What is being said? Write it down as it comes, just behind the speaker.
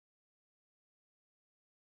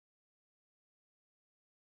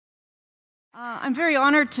I'm very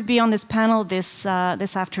honored to be on this panel this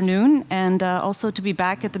afternoon and also to be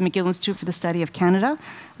back at the McGill Institute for the Study of Canada.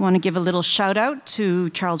 I want to give a little shout out to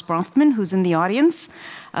Charles Bronfman, who's in the audience,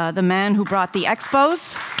 the man who brought the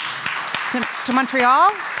expos to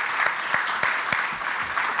Montreal.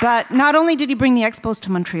 But not only did he bring the expos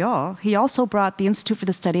to Montreal, he also brought the Institute for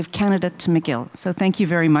the Study of Canada to McGill. So thank you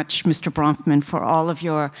very much, Mr. Bronfman, for all of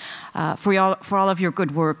your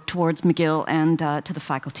good work towards McGill and to the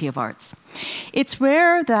Faculty of Arts. It's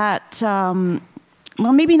rare that,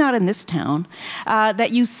 well, maybe not in this town, that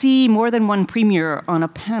you see more than one premier on a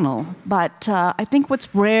panel. But I think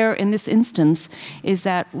what's rare in this instance is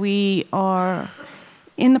that we are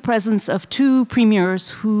in the presence of two premiers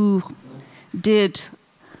who did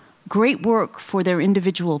great work for their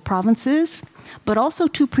individual provinces, but also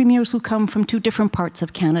two premiers who come from two different parts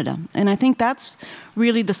of Canada. And I think that's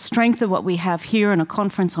really the strength of what we have here in a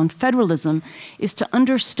conference on federalism, is to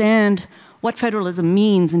understand what federalism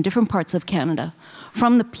means in different parts of Canada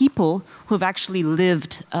from the people who have actually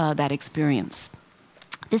lived that experience.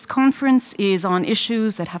 This conference is on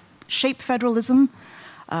issues that have shaped federalism.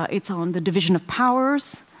 It's on the division of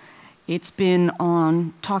powers. It's been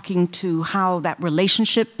on talking to how that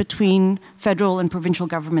relationship between federal and provincial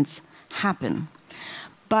governments happen.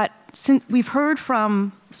 But since we've heard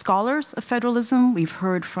from scholars of federalism, we've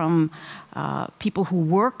heard from people who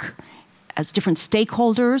work as different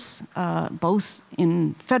stakeholders, both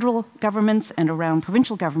in federal governments and around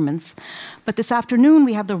provincial governments. But this afternoon,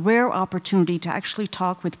 we have the rare opportunity to actually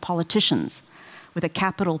talk with politicians, with a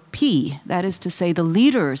capital P, that is to say the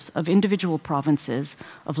leaders of individual provinces,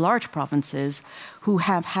 of large provinces, who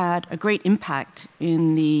have had a great impact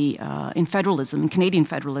in in federalism, Canadian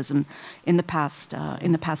federalism, in the past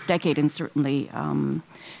decade, and certainly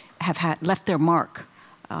have left their mark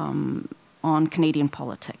on Canadian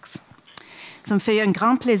politics. Ça me fait un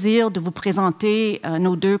grand plaisir de vous présenter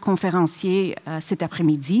nos deux conférenciers cet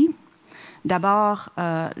après-midi. D'abord,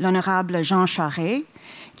 l'honorable Jean Charest,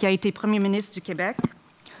 qui a été Premier ministre du Québec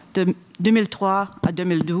de 2003 à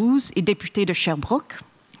 2012 et député de Sherbrooke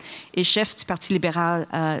et chef du Parti libéral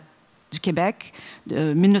du Québec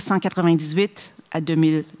de 1998 à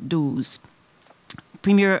 2012.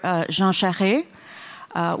 Premier Jean Charest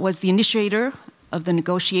was the initiator of the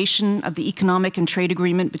negotiation of the Economic and Trade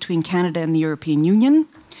Agreement between Canada and the European Union.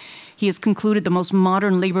 He has concluded the most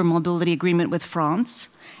modern labor mobility agreement with France,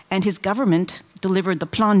 and his government delivered the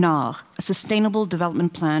Plan Nord, a sustainable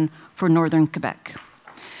development plan for northern Quebec.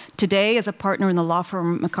 Today, as a partner in the law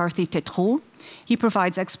firm McCarthy Tétrault, he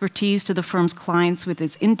provides expertise to the firm's clients with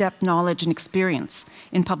his in-depth knowledge and experience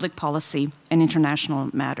in public policy and international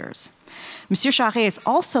matters. Monsieur Charest has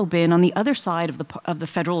also been on the other side of the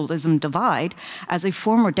federalism divide as a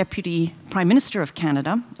former Deputy Prime Minister of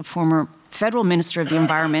Canada, a former Federal Minister of the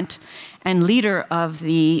Environment, and leader of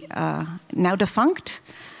the now defunct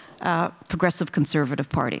Progressive Conservative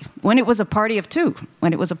Party, when it was a party of two.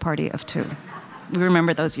 We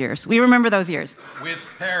remember those years. We remember those years. With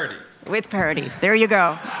parity. With parity. There you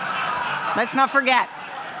go. Let's not forget.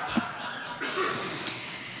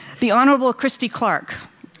 The Honourable Christy Clark.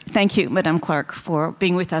 Thank you, Madame Clark, for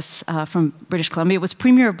being with us from British Columbia. Was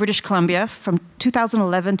Premier of British Columbia from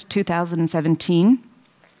 2011 to 2017.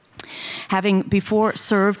 Having before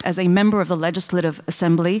served as a member of the Legislative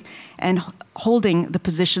Assembly and holding the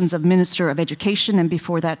positions of Minister of Education and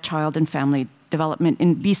before that Child and Family Development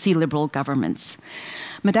in BC Liberal governments.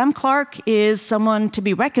 Madame Clark is someone to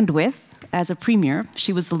be reckoned with as a premier.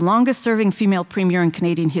 She was the longest serving female premier in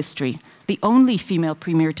Canadian history, the only female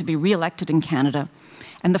premier to be re-elected in Canada,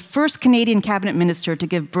 and the first Canadian cabinet minister to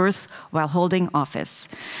give birth while holding office.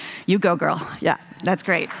 You go, girl. Yeah, that's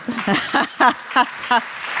great.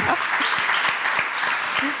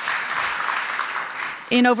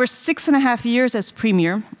 In over 6.5 years as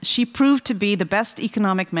premier, she proved to be the best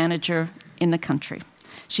economic manager in the country.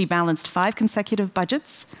 She balanced 5 consecutive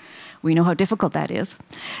budgets. We know how difficult that is.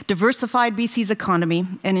 Diversified BC's economy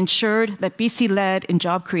and ensured that BC led in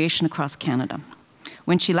job creation across Canada.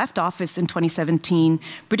 When she left office in 2017,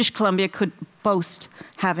 British Columbia could boast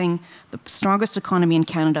having the strongest economy in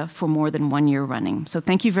Canada for more than 1 year running. So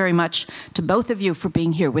thank you very much to both of you for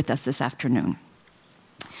being here with us this afternoon.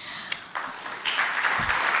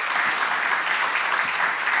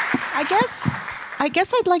 I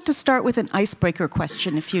guess I'd like to start with an icebreaker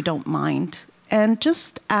question, if you don't mind. And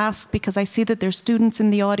just ask, because I see that there's students in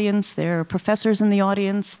the audience, there are professors in the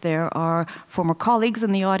audience, there are former colleagues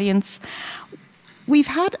in the audience. We've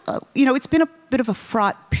had, it's been a bit of a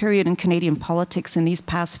fraught period in Canadian politics in these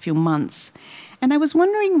past few months. And I was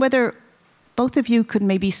wondering whether both of you could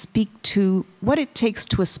maybe speak to what it takes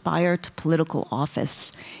to aspire to political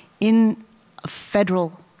office in a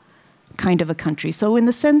federal kind of a country. So in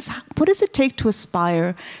the sense, what does it take to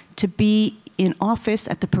aspire to be in office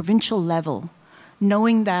at the provincial level,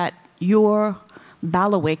 knowing that your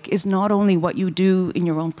bailiwick is not only what you do in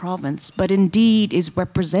your own province, but indeed is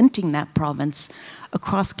representing that province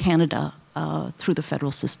across Canada through the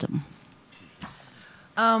federal system?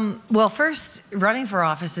 Well, first, running for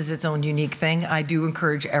office is its own unique thing. I do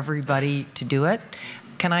encourage everybody to do it.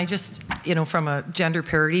 Can I just, from a gender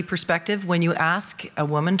parity perspective, when you ask a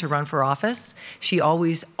woman to run for office, she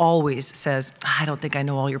always says, I don't think I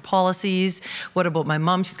know all your policies. What about my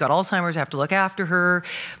mom? She's got Alzheimer's, I have to look after her.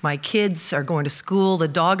 My kids are going to school. The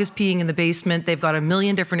dog is peeing in the basement. They've got a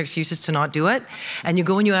million different excuses to not do it. And you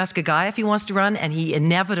go and you ask a guy if he wants to run, and he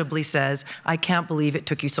inevitably says, I can't believe it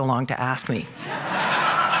took you so long to ask me.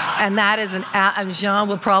 And that is and Jean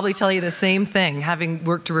will probably tell you the same thing, having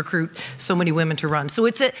worked to recruit so many women to run. So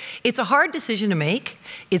it's a hard decision to make.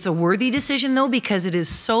 It's a worthy decision, though, because it is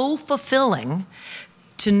so fulfilling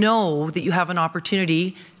to know that you have an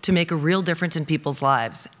opportunity to make a real difference in people's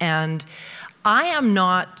lives. And I am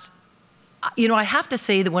not, I have to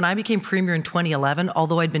say that when I became Premier in 2011,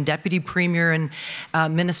 although I'd been Deputy Premier and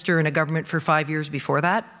Minister in a government for 5 years before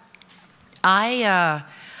that, I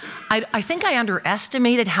think I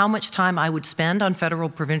underestimated how much time I would spend on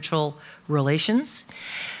federal-provincial relations.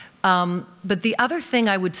 But the other thing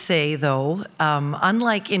I would say, though,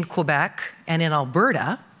 unlike in Quebec and in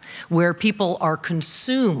Alberta, where people are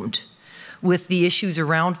consumed with the issues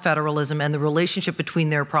around federalism and the relationship between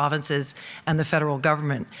their provinces and the federal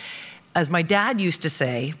government, as my dad used to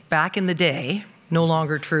say back in the day, no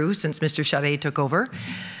longer true since Mr. Charest took over,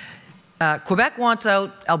 Quebec wants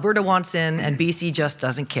out, Alberta wants in, and BC just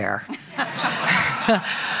doesn't care.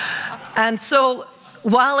 And so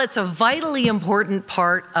while it's a vitally important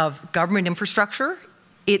part of government infrastructure,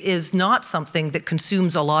 it is not something that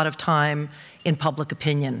consumes a lot of time in public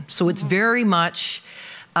opinion. So it's very much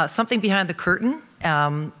something behind the curtain,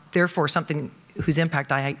 therefore something whose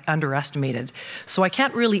impact I underestimated. So I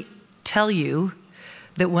can't really tell you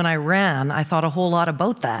that when I ran, I thought a whole lot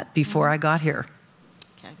about that before I got here.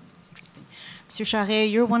 Mr. Charest,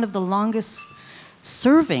 you're one of the longest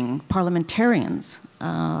serving parliamentarians.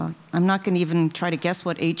 I'm not going to even try to guess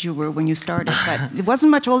what age you were when you started, but it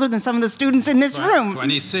wasn't much older than some of the students in this room.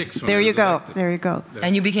 26. There you go. There you go.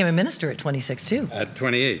 And you became a minister at 26 too. At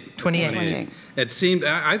 28. 28. It seemed,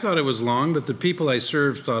 I thought it was long, but the people I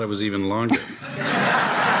served thought it was even longer.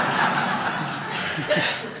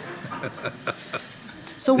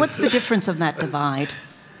 So what's the difference of that divide?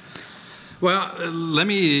 Well, let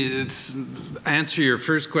me answer your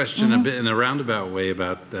first question a bit in a roundabout way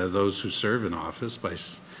about those who serve in office by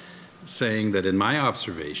saying that in my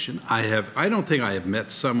observation, I don't think I have met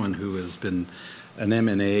someone who has been an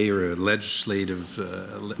MNA or a legislative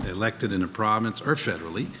elected in a province or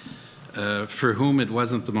federally for whom it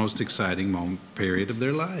wasn't the most exciting period of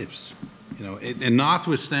their lives. And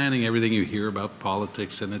notwithstanding everything you hear about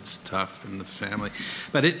politics and it's tough and the family,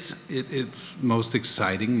 but it's the most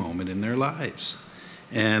exciting moment in their lives.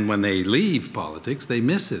 And when they leave politics, they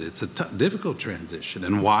miss it. It's a difficult transition.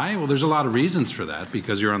 And why? Well, there's a lot of reasons for that,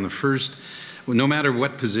 because you're on the first, no matter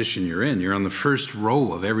what position you're in, you're on the first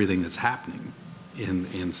row of everything that's happening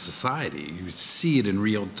in society. You see it in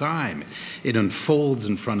real time. It unfolds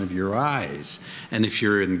in front of your eyes. And if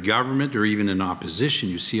you're in government or even in opposition,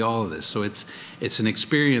 you see all of this. So it's an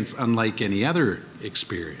experience unlike any other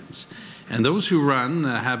experience. And those who run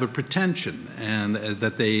have a pretension and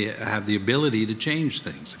that they have the ability to change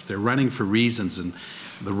things. If they're running for reasons and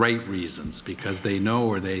the right reasons, because they know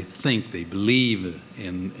or they think, they believe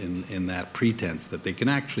in that pretense that they can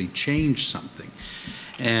actually change something.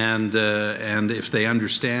 And if they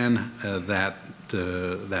understand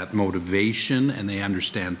that motivation and they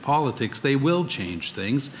understand politics, they will change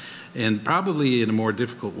things, and probably in a more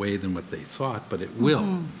difficult way than what they thought, but it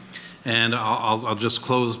will. And I'll just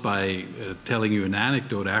close by telling you an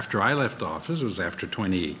anecdote. After I left office, it was after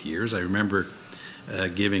 28 years, I remember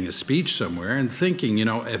giving a speech somewhere and thinking,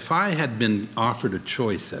 if I had been offered a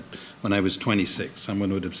choice when I was 26,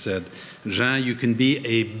 someone would have said, Jean, you can be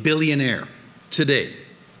a billionaire today,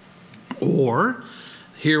 or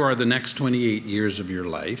here are the next 28 years of your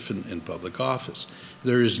life in public office.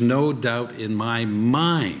 There is no doubt in my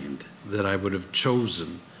mind that I would have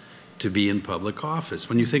chosen to be in public office.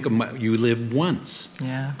 When you think of you live once.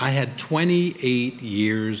 Yeah. I had 28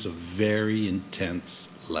 years of very intense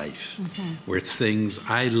life where things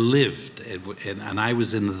I lived and I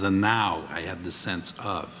was in the now. I had the sense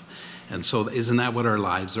of. And so isn't that what our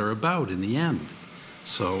lives are about in the end?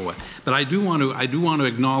 So, but I do want to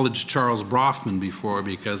acknowledge Charles Brofman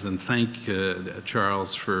and thank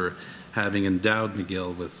Charles for having endowed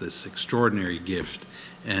McGill with this extraordinary gift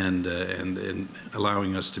and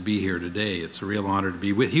allowing us to be here today. It's a real honor to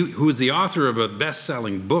be with you, who is the author of a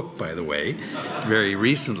best-selling book, by the way, very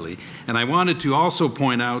recently. And I wanted to also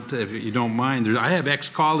point out, if you don't mind, I have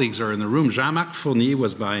ex-colleagues who are in the room. Jean-Marc Fournier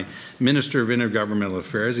was my Minister of Intergovernmental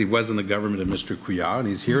Affairs. He was in the government of Mr. Couillard, and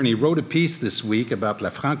he's here. And he wrote a piece this week about la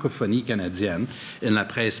francophonie canadienne in La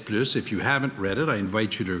Presse Plus. If you haven't read it, I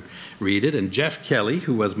invite you to read it. And Jeff Kelly,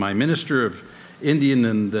 who was my Minister of Indian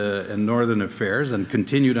and Northern Affairs and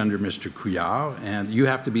continued under Mr. Couillard, and you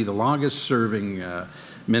have to be the longest serving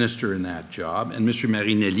minister in that job, and Mr.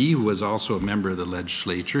 Marinelli, who was also a member of the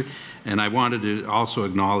legislature. And I wanted to also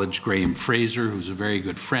acknowledge Graham Fraser, who's a very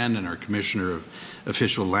good friend and our Commissioner of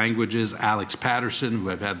Official Languages, Alex Patterson,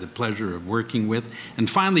 who I've had the pleasure of working with, and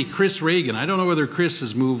finally Chris Reagan. I don't know whether Chris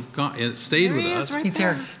has stayed with us. He's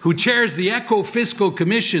here. Who chairs the Eco-Fiscal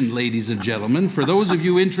Commission, ladies and gentlemen. For those of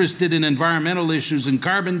you interested in environmental issues and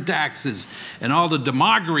carbon taxes and all the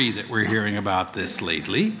demagoguery that we're hearing about this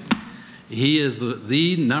lately, he is the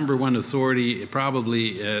 #1 authority,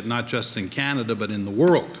 probably not just in Canada, but in the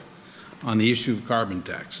world, on the issue of carbon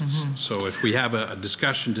taxes. So if we have a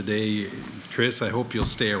discussion today, Chris, I hope you'll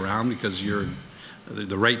stay around because you're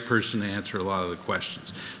the right person to answer a lot of the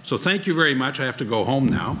questions. So thank you very much. I have to go home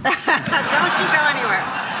now. Don't you go anywhere.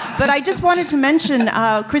 But I just wanted to mention,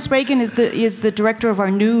 Chris Reagan is the director of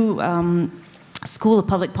our new School of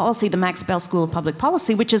Public Policy, the Max Bell School of Public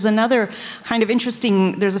Policy, which is another kind of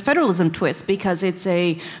interesting, there's a federalism twist because it's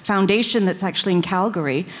a foundation that's actually in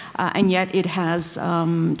Calgary, and yet it has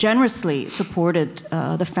generously supported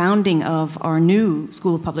the founding of our new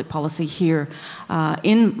School of Public Policy here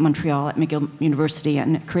in Montreal at McGill University.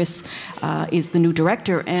 And Chris is the new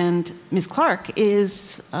director, and Ms. Clark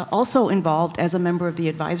is also involved as a member of the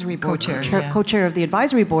advisory board, co-chair of the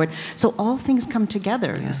advisory board. So all things come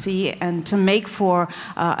together, you see, and to make for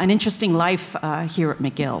an interesting life here at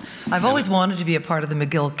McGill. I've always wanted to be a part of the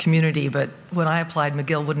McGill community, but when I applied,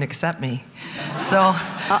 McGill wouldn't accept me. So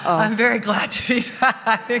I'm very glad to be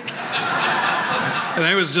back. And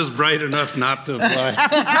I was just bright enough not to apply.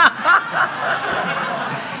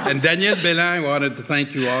 And Danielle Bellin, I wanted to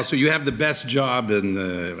thank you also. You have the best job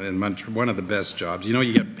in Montreal, one of the best jobs. You know,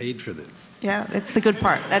 you get paid for this. Yeah, that's the good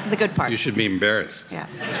part. That's the good part. You should be embarrassed. Yeah.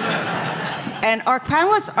 And our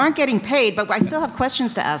panelists aren't getting paid, but I still have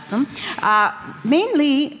questions to ask them.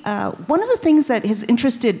 Mainly, one of the things that has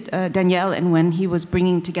interested Danielle, and when he was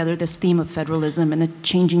bringing together this theme of federalism and the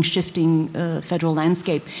changing, shifting federal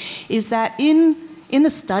landscape, is that in the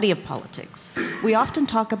study of politics, we often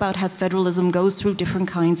talk about how federalism goes through different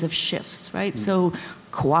kinds of shifts, right? So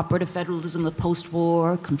cooperative federalism, the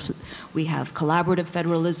post-war, we have collaborative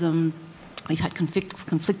federalism, we've had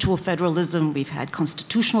conflictual federalism, we've had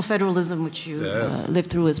constitutional federalism, which you lived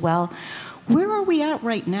through as well. Where are we at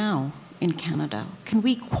right now in Canada? Can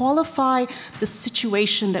we qualify the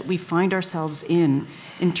situation that we find ourselves in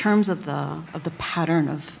terms of the pattern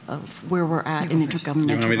of where we're at in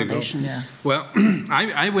intergovernmental relations? Yeah. Well,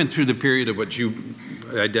 I went through the period of what you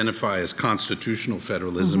identify as constitutional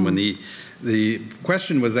federalism when the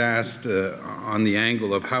question was asked on the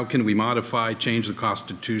angle of how can we modify, change the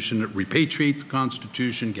Constitution, repatriate the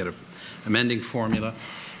Constitution, get an amending formula.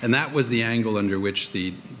 And that was the angle under which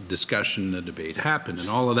the discussion, the debate happened. And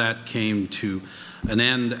all of that came to an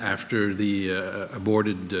end after the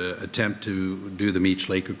aborted attempt to do the Meech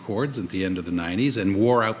Lake Accords at the end of the 90s and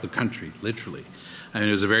wore out the country, literally. And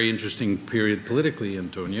it was a very interesting period politically,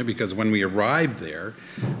 Antonia, because when we arrived there,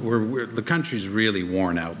 the country's really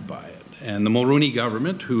worn out by it. And the Mulroney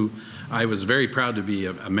government, who I was very proud to be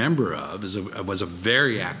a member of, was a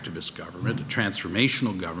very activist government, a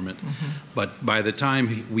transformational government. But by the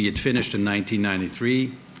time we had finished in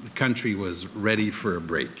 1993, the country was ready for a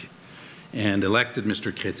break, and elected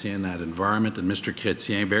Mr. Chrétien in that environment. And Mr.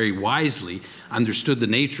 Chrétien very wisely understood the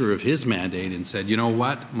nature of his mandate and said, you know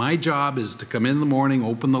what, my job is to come in the morning,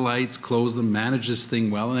 open the lights, close them, manage this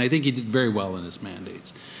thing well. And I think he did very well in his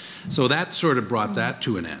mandates. So that sort of brought that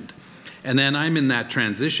to an end. And then I'm in that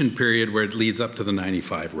transition period where it leads up to the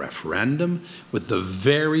 95 referendum with the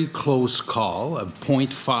very close call of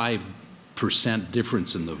 0.5%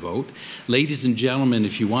 difference in the vote. Ladies and gentlemen,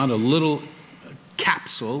 if you want a little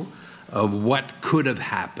capsule of what could have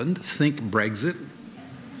happened, think Brexit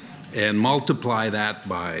and multiply that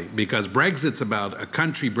by, because Brexit's about a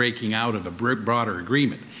country breaking out of a broader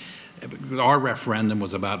agreement. Our referendum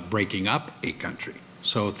was about breaking up a country.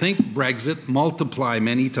 So think Brexit, multiply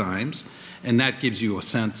many times, and that gives you a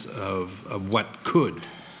sense of what could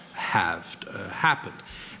have happened.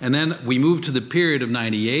 And then we moved to the period of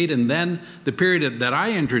 98, and then the period that I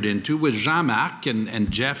entered into with Jean-Marc and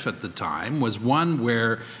Jeff at the time was one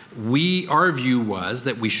where our view was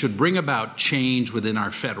that we should bring about change within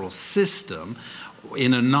our federal system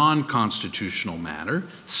in a non-constitutional manner,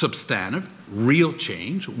 substantive, real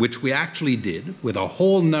change, which we actually did with a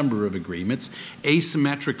whole number of agreements: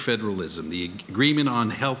 asymmetric federalism, the agreement on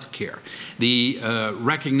health care, the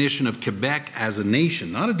recognition of Quebec as a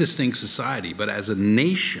nation, not a distinct society, but as a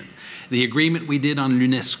nation, the agreement we did on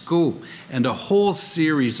l'UNESCO, and a whole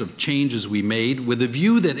series of changes we made with a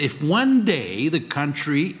view that if one day the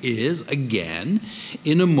country is again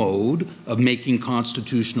in a mode of making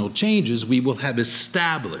constitutional changes, we will have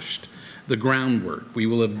established the groundwork. We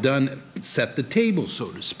will have set the table,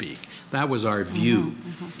 so to speak. That was our view.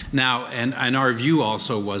 Now, and our view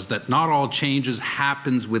also was that not all changes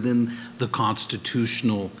happens within the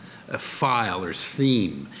constitutional file or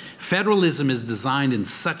theme. Federalism is designed in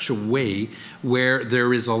such a way where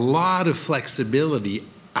there is a lot of flexibility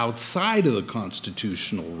outside of the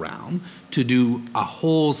constitutional realm to do a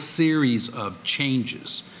whole series of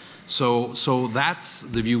changes. So that's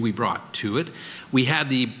the view we brought to it. We had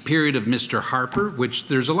the period of Mr. Harper, which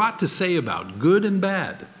there's a lot to say about, good and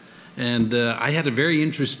bad. And I had a very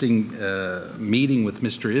interesting meeting with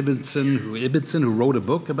Mr. Ibbotson, who wrote a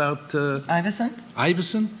book about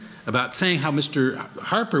Iveson, about saying how Mr.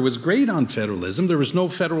 Harper was great on federalism. There was no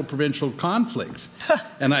federal-provincial conflicts.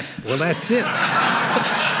 And well, that's it.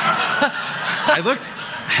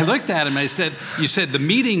 I looked at him, I said, you said the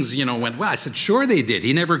meetings, went well. I said, sure they did.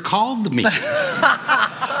 He never called the meeting.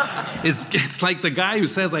 It's like the guy who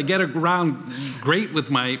says, I get around great with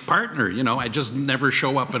my partner, I just never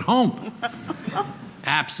show up at home.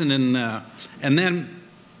 Absent and then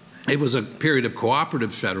it was a period of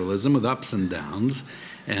cooperative federalism with ups and downs.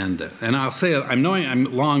 And I'll say, I'm knowing I'm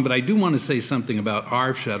long, but I do want to say something about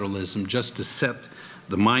our federalism just to set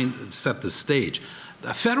the stage.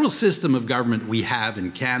 The federal system of government we have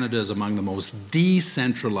in Canada is among the most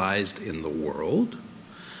decentralized in the world.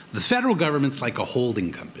 The federal government's like a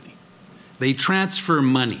holding company. They transfer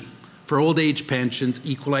money for old age pensions,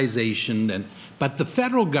 equalization, but the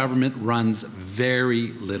federal government runs very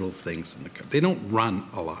little things in the country. They don't run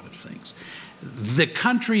a lot of things. The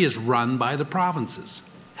country is run by the provinces: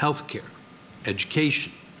 healthcare,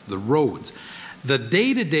 education, the roads. The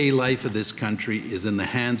day-to-day life of this country is in the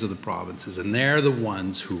hands of the provinces, and they're the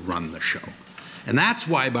ones who run the show. And that's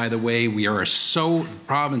why, by the way,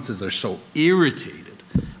 provinces are so irritated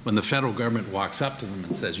when the federal government walks up to them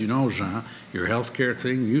and says, Jean, your healthcare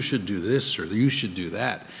thing, you should do this or you should do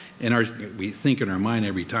that. And we think in our mind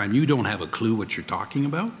every time, you don't have a clue what you're talking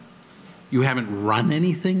about. You haven't run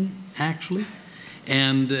anything, actually.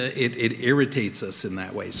 And it irritates us in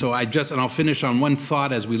that way. So and I'll finish on one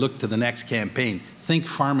thought as we look to the next campaign. Think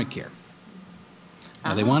pharmacare.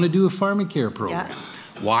 Now, they want to do a pharmacare program. Yeah.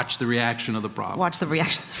 Watch the reaction of the province. Watch the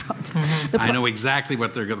reaction of the province. Mm-hmm. I know exactly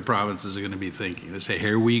what the provinces are going to be thinking. They say,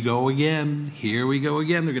 here we go again. Here we go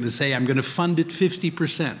again. They're going to say, I'm going to fund it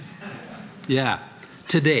 50%. Yeah,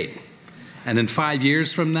 today. And in 5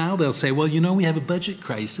 years from now, they'll say, well, we have a budget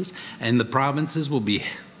crisis, and the provinces will be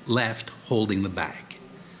left holding the bag,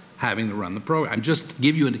 having to run the program. Just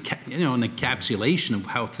give you an encapsulation of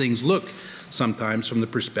how things look sometimes from the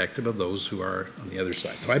perspective of those who are on the other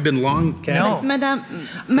side. So I've been long, Kathy. No.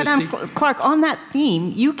 Madame Clark, on that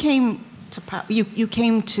theme, you came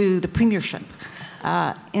to the premiership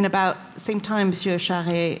in about the same time Monsieur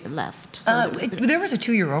Charest left. So there was a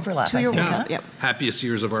 2-year overlap. 2-year overlap, yep. Happiest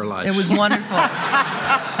years of our lives. It was wonderful.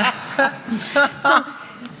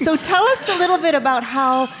 So tell us a little bit about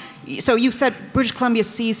how, so you said British Columbia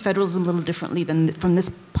sees federalism a little differently than from this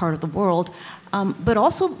part of the world, but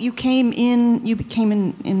also you became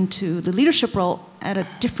into the leadership role at a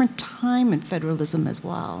different time in federalism as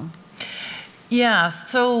well. Yeah,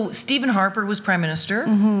 so Stephen Harper was Prime Minister,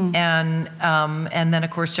 mm-hmm. and then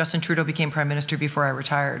of course Justin Trudeau became Prime Minister before I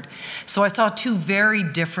retired. So I saw two very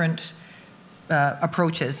different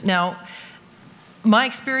approaches. Now, my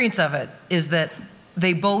experience of it is that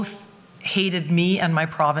they both hated me and my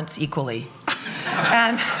province equally.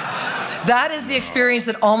 And that is the experience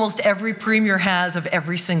that almost every premier has of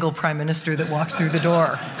every single prime minister that walks through the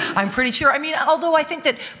door. I'm pretty sure. I mean, although I think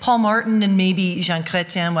that Paul Martin and maybe Jean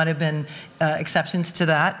Chrétien might have been exceptions to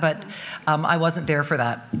that, but I wasn't there for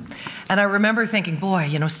that. And I remember thinking, boy,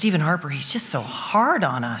 Stephen Harper, he's just so hard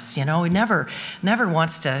on us. He never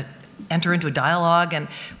wants to enter into a dialogue. And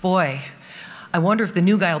boy, I wonder if the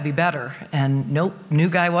new guy will be better. And nope, new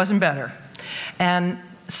guy wasn't better. And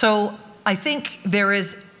so I think there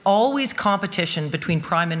is always competition between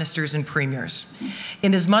prime ministers and premiers.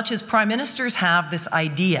 In as much as prime ministers have this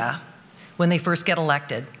idea when they first get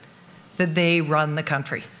elected that they run the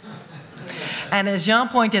country. And as Jean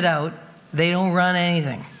pointed out, they don't run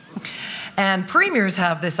anything. And premiers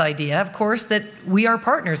have this idea, of course, that we are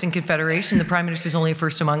partners in Confederation. The Prime Minister is only a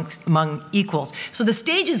first among equals. So the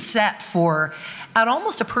stage is set for, at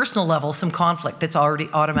almost a personal level, some conflict that's already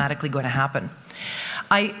automatically going to happen.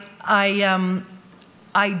 I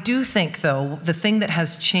do think, though, the thing that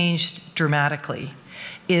has changed dramatically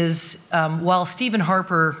is while Stephen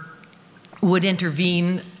Harper would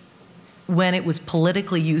intervene when it was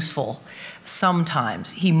politically useful,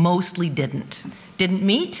 sometimes he mostly didn't. Didn't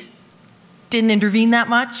meet, didn't intervene that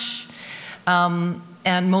much,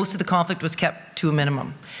 and most of the conflict was kept to a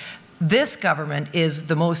minimum. This government is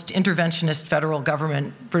the most interventionist federal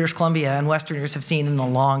government British Columbia and Westerners have seen in a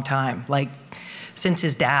long time, like since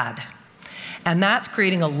his dad. And that's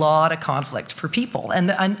creating a lot of conflict for people.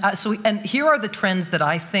 And here are the trends that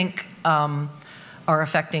I think are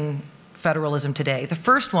affecting federalism today. The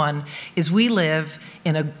first one is we live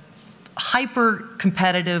in a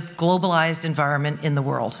hyper-competitive, globalized environment in the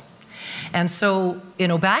world. And so,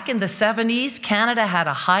 back in the 70s, Canada had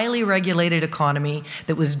a highly regulated economy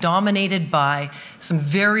that was dominated by some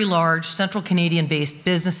very large central Canadian-based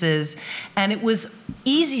businesses, and it was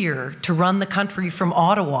easier to run the country from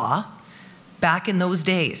Ottawa back in those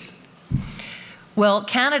days. Well,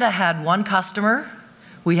 Canada had one customer,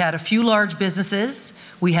 we had a few large businesses,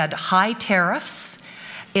 we had high tariffs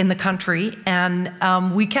in the country,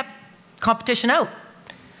 and we kept competition out.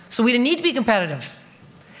 So we didn't need to be competitive.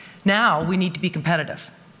 Now we need to be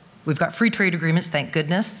competitive. We've got free trade agreements, thank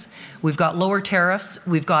goodness. We've got lower tariffs.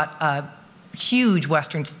 We've got a huge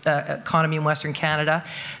Western economy in Western Canada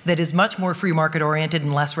that is much more free market oriented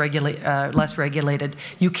and less regulated.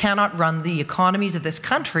 You cannot run the economies of this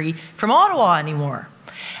country from Ottawa anymore.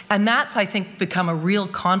 And that's, I think, become a real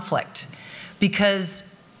conflict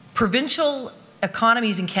because provincial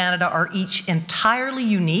economies in Canada are each entirely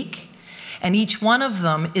unique, and each one of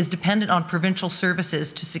them is dependent on provincial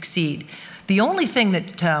services to succeed. The only thing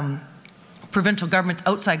that provincial governments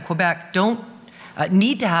outside Quebec don't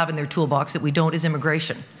need to have in their toolbox that we don't is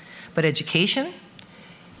immigration. But education,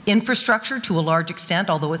 infrastructure to a large extent,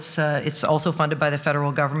 although it's also funded by the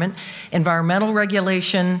federal government, environmental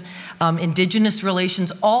regulation, Indigenous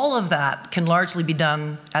relations, all of that can largely be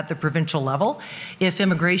done at the provincial level. If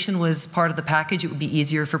immigration was part of the package, it would be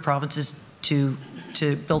easier for provinces to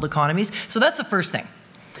build economies. So that's the first thing.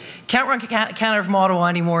 Can't run Canada from Ottawa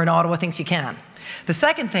anymore, and Ottawa thinks you can. The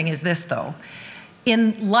second thing is this, though.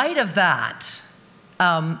 In light of that,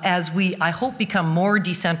 as we, I hope, become more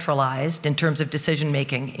decentralized in terms of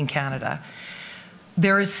decision-making in Canada,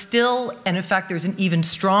 there is still, and in fact, there's an even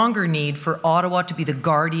stronger need for Ottawa to be the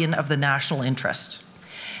guardian of the national interest.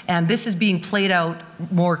 And this is being played out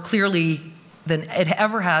more clearly than it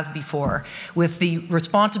ever has before, with the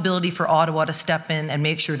responsibility for Ottawa to step in and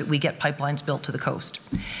make sure that we get pipelines built to the coast.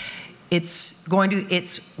 It's going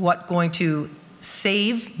to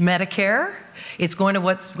save Medicare. It's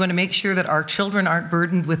what's going to make sure that our children aren't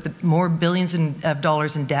burdened with more billions of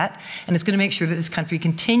dollars in debt, and it's going to make sure that this country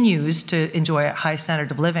continues to enjoy a high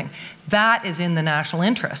standard of living. That is in the national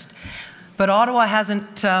interest. But Ottawa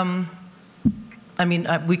hasn't,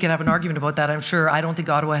 we could have an argument about that, I'm sure. I don't think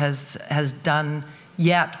Ottawa has done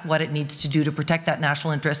yet what it needs to do to protect that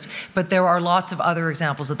national interest, but there are lots of other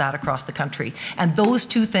examples of that across the country. And those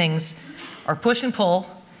two things are push and pull,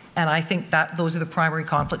 and I think that those are the primary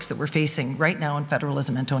conflicts that we're facing right now in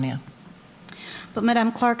federalism, Antonia. But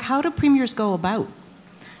Madame Clark, how do premiers go about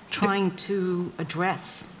trying to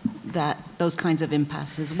address those kinds of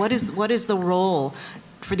impasses? What is the role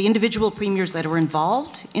for the individual premiers that are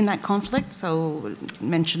involved in that conflict? So you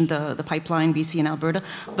mentioned the pipeline, BC and Alberta,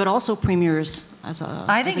 but also premiers as a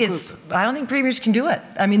group. I don't think premiers can do it.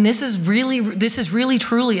 I mean, this is really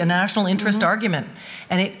truly a national interest argument,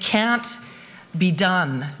 and it can't be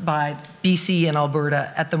done by BC and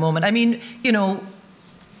Alberta at the moment. I mean,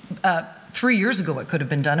 3 years ago it could have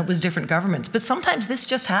been done. It was different governments, but sometimes this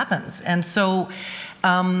just happens, and so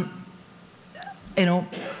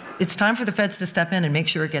it's time for the feds to step in and make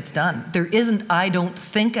sure it gets done. There isn't, I don't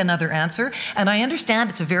think, another answer. And I understand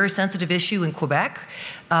it's a very sensitive issue in Quebec,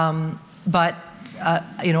 but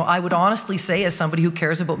I would honestly say, as somebody who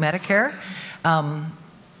cares about Medicare,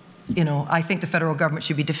 I think the federal government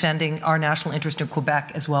should be defending our national interest in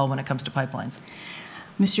Quebec as well when it comes to pipelines.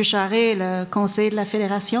 Monsieur Charest, le Conseil de la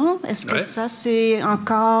Fédération, est-ce que ça, c'est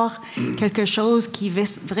encore quelque chose qui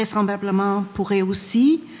vraisemblablement pourrait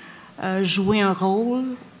aussi jouer un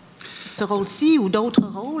rôle ce rôle-ci ou d'autres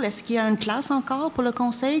rôles? Est-ce qu'il y a une place encore pour le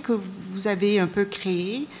Conseil que vous avez un peu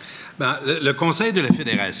créé? Ben, le Conseil de la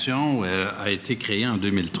Fédération a été créé en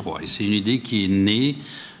 2003 et c'est une idée qui est née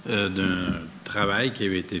d'un travail qui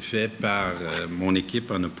avait été fait par mon équipe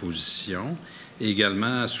en opposition et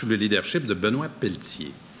également sous le leadership de Benoît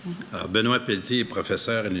Pelletier. Alors, Benoît Pelletier est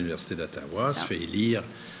professeur à l'Université d'Ottawa, se fait élire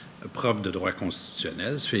prof de droit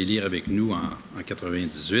constitutionnel, se fait élire avec nous en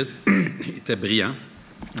 98. Il était brillant,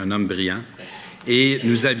 un homme brillant. Et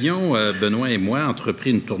nous avions, Benoît et moi, entrepris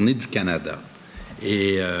une tournée du Canada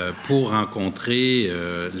et pour rencontrer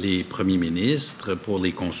les premiers ministres, pour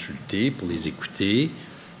les consulter, pour les écouter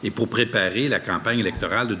et pour préparer la campagne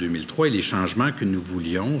électorale de 2003 et les changements que nous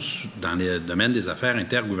voulions dans le domaine des affaires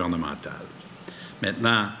intergouvernementales.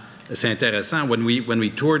 Maintenant, c'est intéressant, when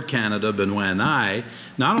we toured Canada, Benoit and I,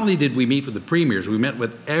 not only did we meet with the premiers, we met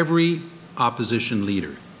with every opposition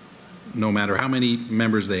leader, no matter how many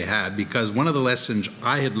members they had, because one of the lessons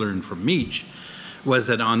I had learned from MISC was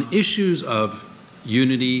that on issues of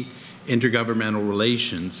unity, intergovernmental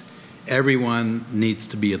relations, everyone needs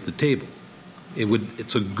to be at the table.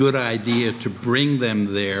 It's a good idea to bring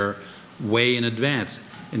them there way in advance.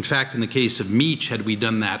 In fact, in the case of MISC, had we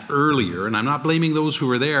done that earlier, and I'm not blaming those who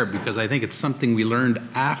were there because I think it's something we learned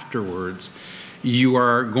afterwards, you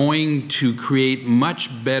are going to create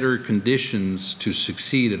much better conditions to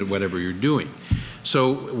succeed at whatever you're doing.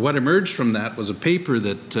 So what emerged from that was a paper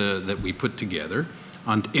that we put together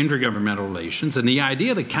on intergovernmental relations, and the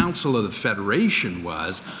idea of the Council of the Federation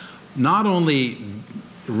was not only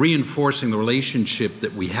reinforcing the relationship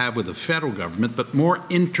that we have with the federal government, but more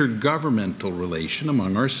intergovernmental relation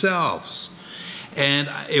among ourselves. And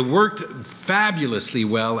it worked fabulously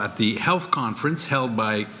well at the health conference held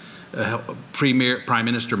by Prime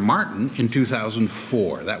Minister Martin in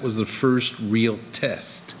 2004. That was the first real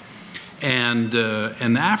test. And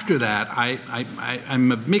after that,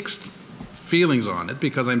 I'm of mixed feelings on it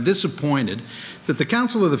because I'm disappointed that the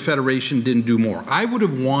Council of the Federation didn't do more. I would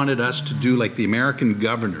have wanted us to do like the American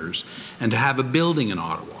governors and to have a building in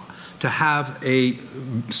Ottawa, to have a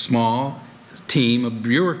small team of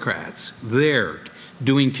bureaucrats there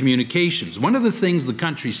doing communications. One of the things the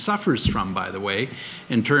country suffers from, by the way,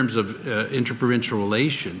 in terms of interprovincial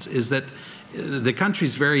relations, is that the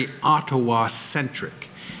country's very Ottawa-centric.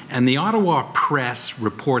 And the Ottawa press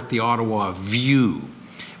report the Ottawa view,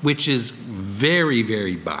 which is very,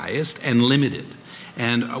 very biased and limited.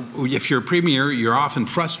 And if you're a premier, you're often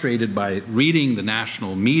frustrated by reading the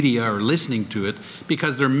national media or listening to it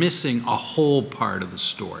because they're missing a whole part of the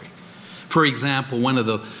story. For example, one of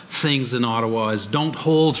the things in Ottawa is don't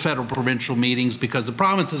hold federal provincial meetings because the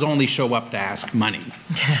provinces only show up to ask money.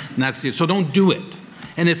 And that's it. So don't do it.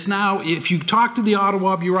 And it's now, if you talk to the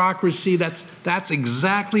Ottawa bureaucracy, that's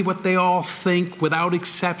exactly what they all think, without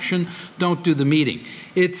exception. Don't do the meeting.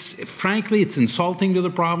 Frankly, it's insulting to the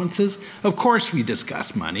provinces. Of course we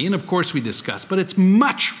discuss money, and of course we discuss, but it's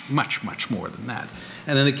much, much, much more than that.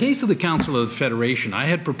 And in the case of the Council of the Federation, I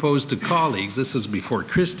had proposed to colleagues, this was before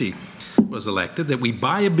Christie was elected, that we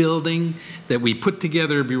buy a building, that we put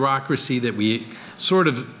together a bureaucracy, that we sort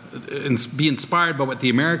of be inspired by what the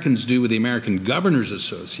Americans do with the American Governors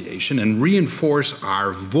Association and reinforce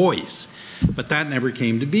our voice. But that never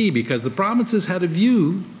came to be because the provinces had a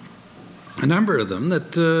view, a number of them,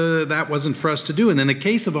 that that wasn't for us to do. And in the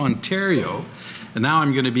case of Ontario, and now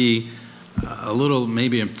I'm going to be a little,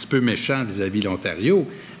 maybe un petit peu méchant vis-à-vis l'Ontario,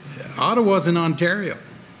 Ottawa's in Ontario.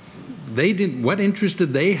 They didn't, what interest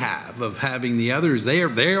did they have of having the others?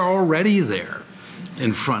 They're already there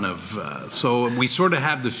in front of, so we sort of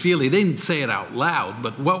have the feeling, they didn't say it out loud,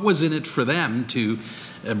 but what was in it for them to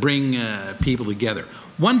bring people together?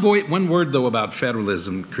 One word, though, about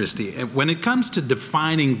federalism, Christie. When it comes to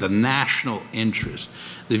defining the national interest,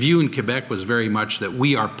 the view in Quebec was very much that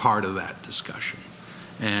we are part of that discussion.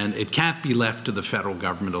 And it can't be left to the federal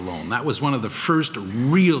government alone. That was one of the first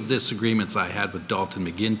real disagreements I had with Dalton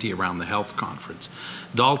McGuinty around the health conference.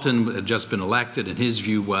 Dalton had just been elected, and his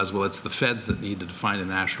view was, well, it's the feds that need to define a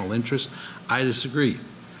national interest. I disagree.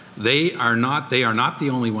 They are not the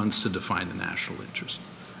only ones to define the national interest.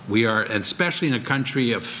 We are, especially in a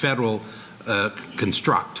country of federal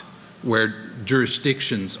construct, where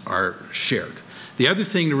jurisdictions are shared. The other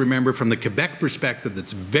thing to remember from the Quebec perspective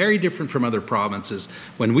that's very different from other provinces,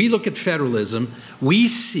 when we look at federalism, we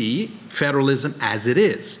see federalism as it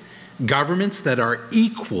is. Governments that are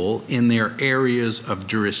equal in their areas of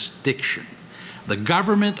jurisdiction. The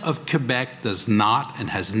government of Quebec does not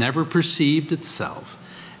and has never perceived itself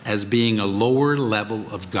as being a lower level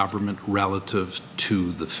of government relative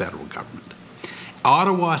to the federal government.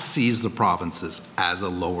 Ottawa sees the provinces as a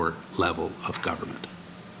lower level of government.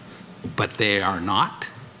 but they are not,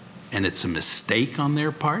 and it's a mistake on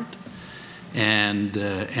their part. And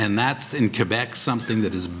that's, in Quebec, something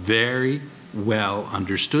that is very well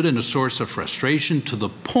understood and a source of frustration, to the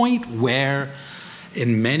point where,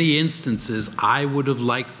 in many instances, I would have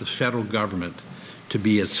liked the federal government to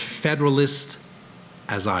be as federalist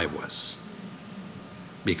as I was,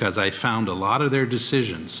 because I found a lot of their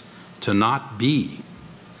decisions to not be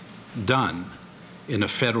done in a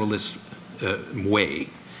federalist way,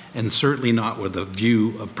 and certainly not with a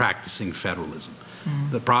view of practicing federalism.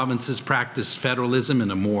 The provinces practice federalism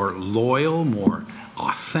in a more loyal, more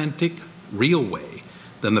authentic, real way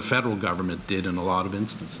than the federal government did in a lot of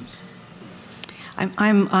instances.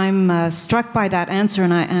 I'm struck by that answer,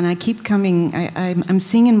 and I keep coming. I'm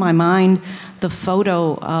seeing in my mind the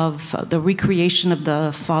photo of the recreation of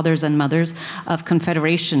the fathers and mothers of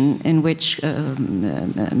Confederation, in which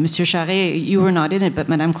Monsieur Charest, you were not in it, but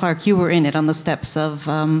Madame Clark, you were in it on the steps of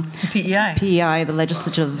PEI, the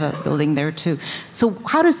legislative building there too. So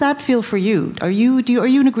how does that feel for you? Are you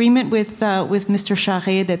in agreement with Mr.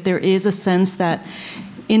 Charest that there is a sense that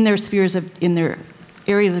in their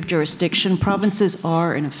areas of jurisdiction, provinces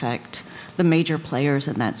are, in effect, the major players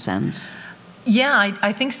in that sense? Yeah,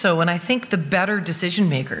 I think so, and I think the better decision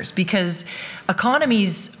makers, because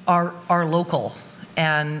economies are local,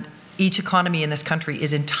 and each economy in this country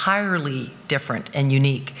is entirely different and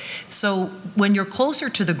unique. So when you're closer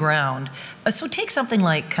to the ground, so take something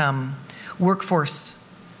like workforce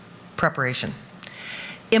preparation.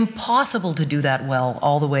 Impossible to do that well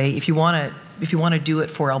all the way if you want to do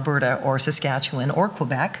it for Alberta or Saskatchewan or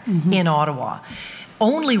Quebec in Ottawa.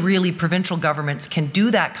 Only really provincial governments can do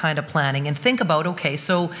that kind of planning and think about, okay,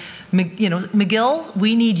 so, McGill,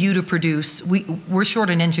 we need you to produce, we're short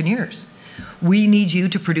on engineers. We need you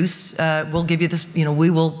to produce, we'll give you this, we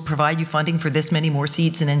will provide you funding for this many more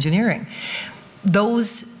seats in engineering.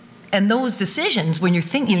 Those decisions, when you're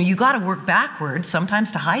thinking, you got to work backwards,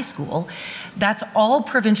 sometimes to high school. That's all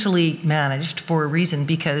provincially managed for a reason,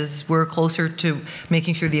 because we're closer to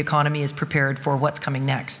making sure the economy is prepared for what's coming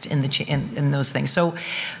next in those things. So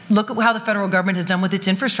look at how the federal government has done with its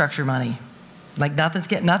infrastructure money. Like nothing's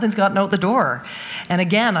gotten out the door. And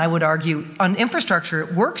again, I would argue on infrastructure,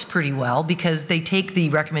 it works pretty well because they take the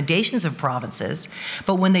recommendations of provinces.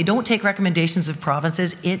 But when they don't take recommendations of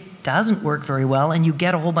provinces, it doesn't work very well, and you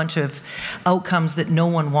get a whole bunch of outcomes that no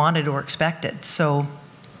one wanted or expected. So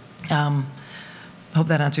I hope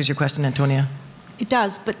that answers your question, Antonia. It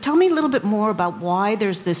does, but tell me a little bit more about why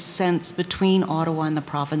there's this sense between Ottawa and the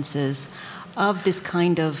provinces of this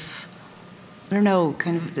kind of, I don't know,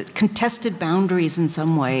 kind of contested boundaries in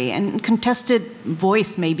some way, and contested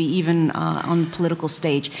voice maybe even on the political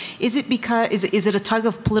stage. Is it because, is it a tug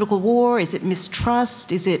of political war? Is it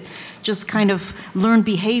mistrust? Is it just kind of learned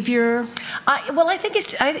behavior? Well, I think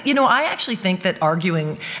it's, I actually think that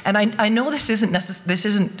arguing, and I know this isn't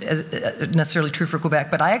necessarily true for Quebec,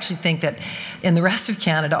 but I actually think that in the rest of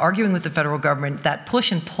Canada, arguing with the federal government, that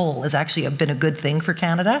push and pull has actually been a good thing for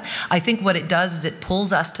Canada. I think what it does is it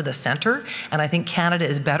pulls us to the center, and I think Canada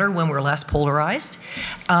is better when we're less polarized.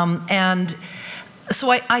 And so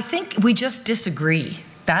I think we just disagree.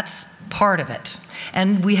 That's part of it.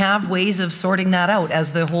 And we have ways of sorting that out,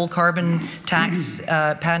 as the whole carbon tax,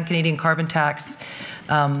 pan-Canadian carbon tax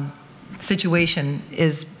situation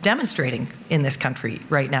is demonstrating in this country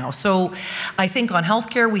right now. So I think on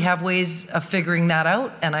healthcare, we have ways of figuring that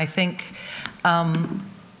out. And I think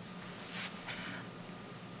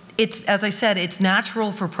it's, as I said, it's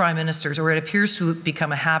natural for prime ministers, or it appears to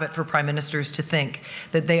become a habit for prime ministers to think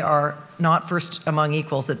that they are not first among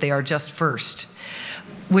equals, that they are just first,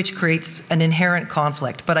 which creates an inherent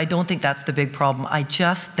conflict. But I don't think that's the big problem. I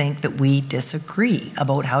just think that we disagree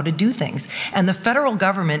about how to do things. And the federal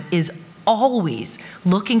government is always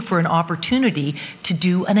looking for an opportunity to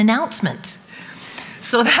do an announcement.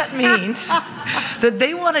 So that means that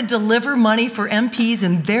they want to deliver money for MPs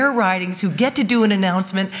in their ridings who get to do an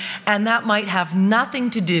announcement, and that might have nothing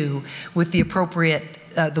to do with the appropriate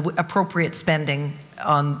spending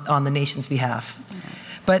on the nation's behalf.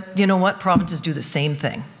 But you know what? Provinces do the same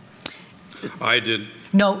thing. I did.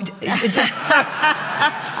 No.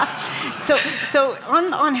 So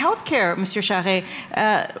on healthcare, Mr. Charest,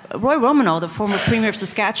 Roy Romanow, the former Premier of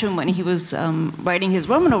Saskatchewan, when he was writing his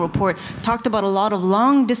Romanow report, talked about a lot of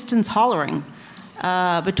long-distance hollering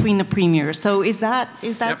between the premiers. So is that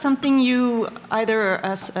Yep. something you either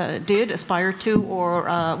did aspire to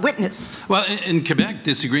or witnessed? Well, in Quebec,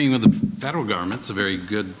 disagreeing with the federal government's a very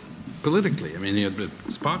good politically. I mean,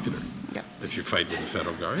 it's popular. Yeah. If you fight with the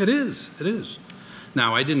federal government. It is.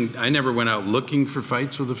 Now, I never went out looking for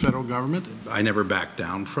fights with the federal government. I never backed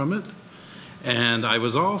down from it. And I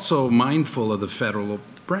was also mindful of the federal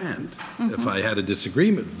brand. If I had a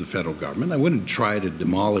disagreement with the federal government, I wouldn't try to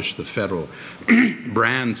demolish the federal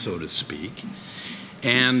brand, so to speak.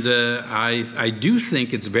 And I do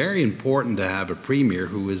think it's very important to have a premier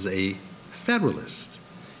who is a federalist.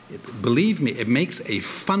 Believe me, it makes a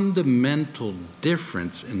fundamental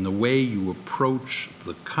difference in the way you approach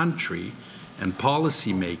the country and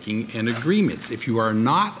policy making and agreements. If you are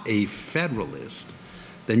not a federalist,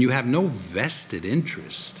 then you have no vested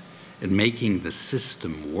interest in making the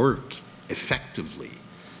system work effectively.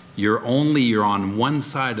 You're on one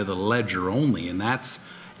side of the ledger only, and that's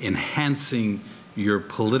enhancing your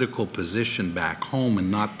political position back home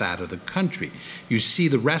and not that of the country. You see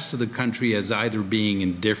the rest of the country as either being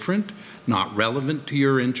indifferent, not relevant to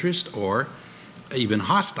your interest, or even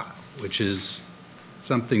hostile, which is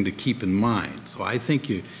something to keep in mind. So I think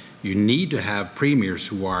you need to have premiers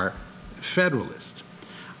who are federalists.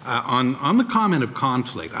 On the comment of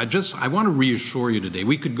conflict, I want to reassure you today,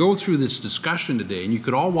 we could go through this discussion today and you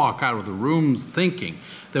could all walk out of the room thinking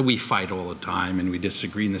that we fight all the time and we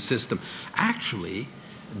disagree in the system. Actually,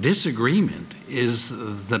 disagreement is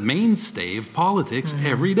the mainstay of politics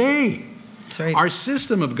every day. That's right. Our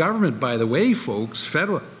system of government, by the way, folks,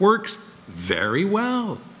 federal, works very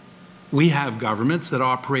well. We have governments that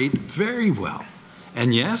operate very well.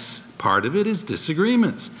 And yes, part of it is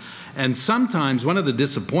disagreements. And sometimes one of the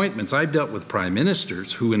disappointments, I've dealt with prime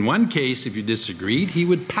ministers who in one case, if you disagreed, he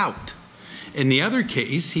would pout. In the other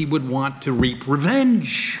case, he would want to reap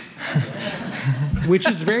revenge, which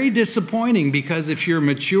is very disappointing because if you're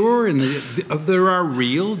mature and there are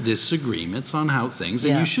real disagreements on how things,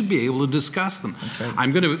 and you should be able to discuss them. That's right.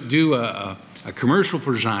 I'm going to do a commercial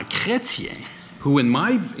for Jean Chrétien, who in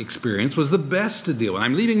my experience was the best to deal with.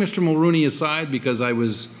 I'm leaving Mr. Mulroney aside because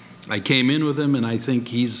I came in with him, and I think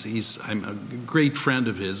I'm a great friend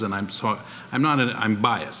of his, and I'm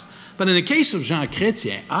biased. But in the case of Jean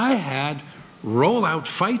Chrétien, I had roll-out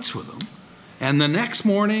fights with him, and the next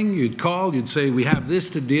morning you'd call, you'd say, we have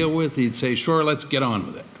this to deal with. He'd say, sure, let's get on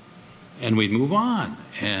with it, and we'd move on.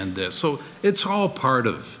 And so it's all part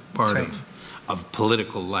of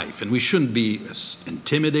political life, and we shouldn't be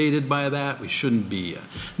intimidated by that. We shouldn't be.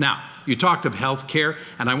 Now, you talked of health care,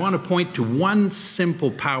 and I want to point to one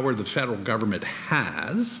simple power the federal government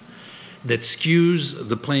has that skews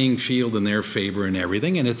the playing field in their favor in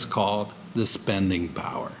everything, and it's called the spending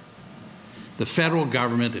power. The federal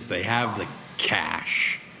government, if they have the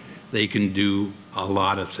cash, they can do a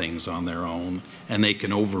lot of things on their own, and they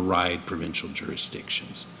can override provincial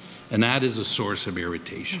jurisdictions. And that is a source of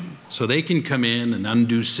irritation. So they can come in and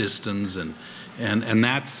undo systems, and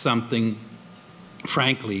that's something,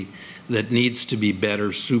 frankly, that needs to be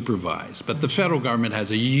better supervised. But the federal government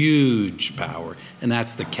has a huge power, and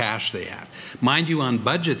that's the cash they have. Mind you, on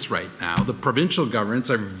budgets right now, the provincial governments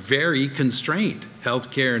are very constrained.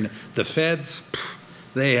 Healthcare and the feds,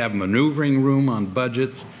 they have maneuvering room on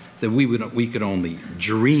budgets that we could only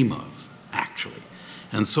dream of, actually.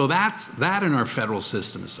 And so that in our federal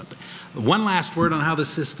system is something. One last word on how the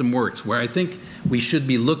system works, where I think we should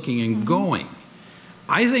be looking and going.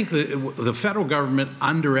 I think the federal government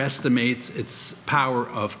underestimates its power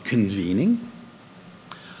of convening,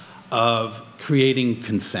 of creating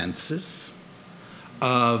consensus,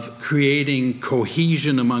 of creating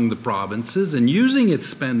cohesion among the provinces, and using its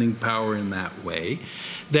spending power in that way,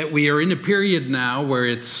 that we are in a period now where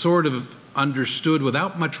it's sort of understood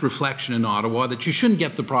without much reflection in Ottawa that you shouldn't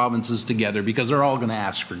get the provinces together because they're all going to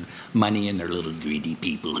ask for money, and they're little greedy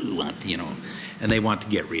people who want, and they want to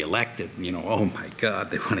get reelected. Oh my God,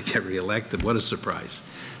 they want to get reelected. What a surprise.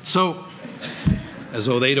 So, as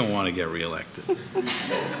though they don't want to get reelected.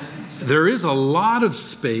 There is a lot of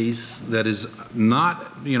space that is not,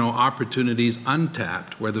 opportunities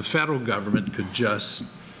untapped where the federal government could just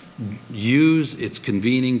use its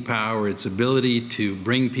convening power, its ability to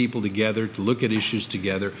bring people together, to look at issues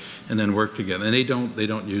together, and then work together. And they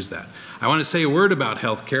don't use that. I want to say a word about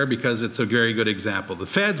healthcare because it's a very good example. The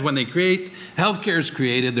feds, when they create, healthcare is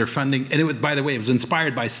created, they're funding, and it was, by the way, it was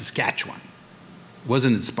inspired by Saskatchewan. It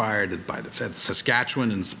wasn't inspired by the feds.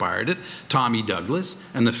 Saskatchewan inspired it, Tommy Douglas,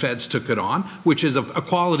 and the feds took it on, which is a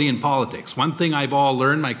quality in politics. One thing I've all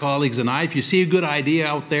learned, my colleagues and I, if you see a good idea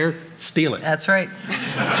out there, steal it. That's right.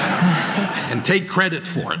 And take credit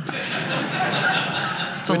for it.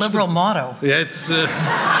 It's a liberal motto. It's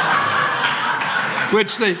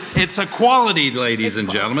it's a quality, ladies and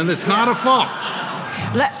gentlemen. It's not a fault.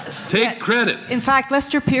 Take credit. In fact,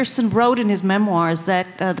 Lester Pearson wrote in his memoirs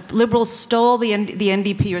that the Liberals stole the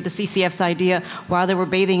NDP or the CCF's idea while they were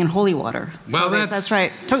bathing in holy water. Well, so that's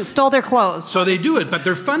right. Stole their clothes. So they do it, but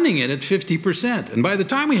they're funding it at 50%. And by the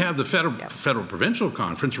time we have the federal provincial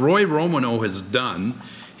conference, Roy Romano has done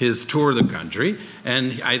his tour of the country,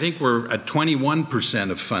 and I think we're at 21%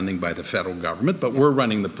 of funding by the federal government, but we're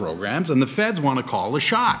running the programs, and the feds want to call the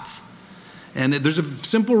shots. And there's a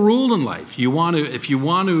simple rule in life. If you want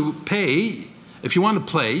to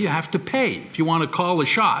play, you have to pay. If you want to call the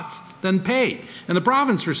shots, then pay. And the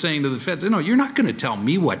province are saying to the feds, no, you're not going to tell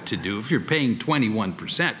me what to do if you're paying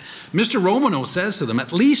 21%. Mr. Romano says to them,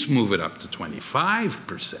 at least move it up to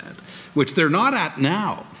 25%, which they're not at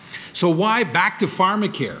now. So why back to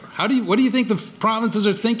pharmacare? What do you think the provinces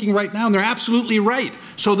are thinking right now? And they're absolutely right.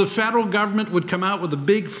 So the federal government would come out with a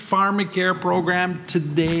big pharmacare program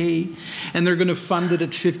today, and they're going to fund it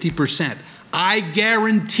at 50%. I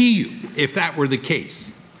guarantee you, if that were the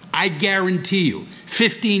case, I guarantee you,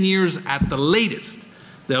 15 years at the latest,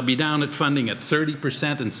 they'll be down at funding at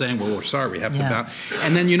 30% and saying, well, we're sorry, we have to down.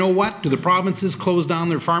 And then you know what? Do the provinces close down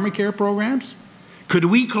their pharmacare programs? Could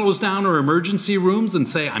we close down our emergency rooms and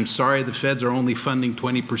say, I'm sorry, the feds are only funding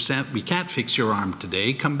 20%. We can't fix your arm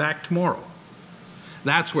today. Come back tomorrow.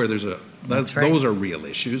 That's where there's those are real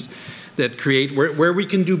issues that create where we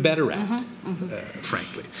can do better at,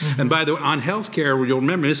 frankly. And by the way, on healthcare, you'll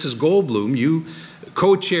remember, Mrs. Goldblum, you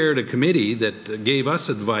co-chaired a committee that gave us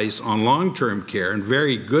advice on long-term care, and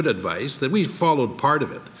very good advice that we followed part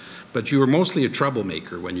of it. But you were mostly a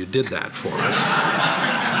troublemaker when you did that for us.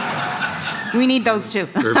 We need those too.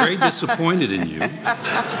 We're very disappointed in you.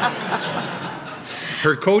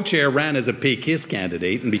 Her co-chair ran as a Péquiste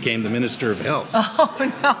candidate and became the Minister of Health. Oh,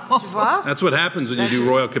 no. That's what happens when you do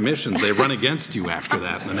royal commissions. They run against you after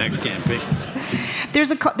that in the next campaign.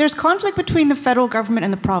 There's conflict between the federal government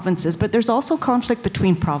and the provinces, but there's also conflict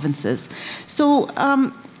between provinces. So,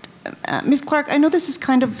 Ms. Clark, I know this is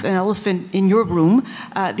kind of an elephant in your room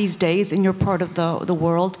these days, in your part of the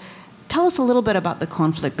world. Tell us a little bit about the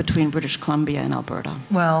conflict between British Columbia and Alberta.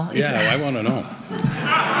 Well, I want to know.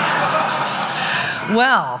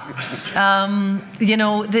 Well, you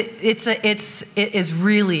know, it is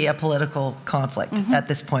really a political conflict at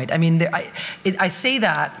this point. I mean, I say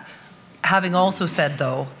that having also said,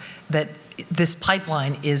 though, that this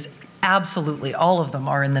pipeline is absolutely, all of them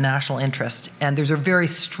are in the national interest, and there's a very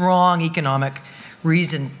strong economic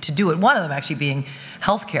reason to do it. One of them actually being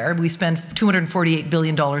healthcare. We spend $248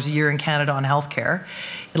 billion a year in Canada on healthcare.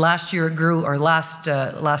 Last year it grew, or last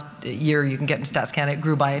year, you can get in Stats Canada, it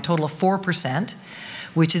grew by a total of 4%,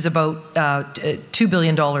 which is about $2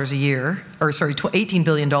 billion a year, or sorry, $18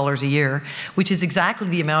 billion a year, which is exactly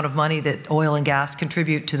the amount of money that oil and gas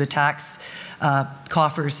contribute to the tax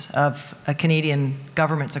coffers of Canadian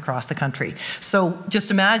governments across the country. So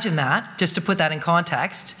just imagine that, just to put that in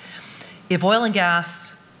context. If oil and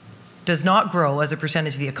gas does not grow as a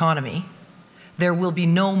percentage of the economy, there will be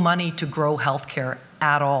no money to grow healthcare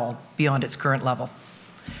at all beyond its current level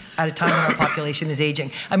at a time when our population is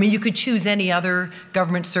aging. I mean, you could choose any other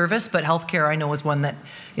government service, but healthcare I know is one that,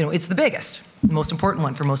 you know, it's the biggest, the most important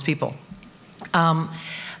one for most people.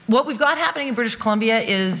 What we've got happening in British Columbia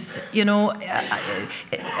is, you know,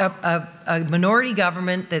 a minority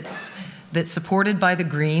government that's supported by the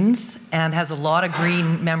Greens and has a lot of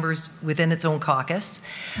Green members within its own caucus.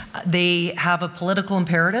 They have a political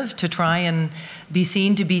imperative to try and be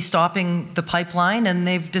seen to be stopping the pipeline, and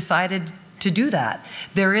they've decided to do that.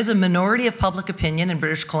 There is a minority of public opinion in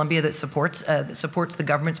British Columbia that supports the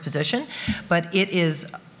government's position, but it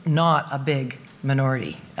is not a big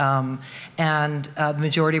minority. The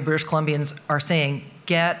majority of British Columbians are saying,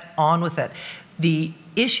 get on with it. The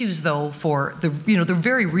issues, though, for the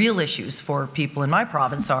very real issues for people in my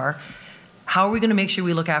province are, how are we going to make sure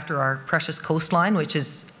we look after our precious coastline, which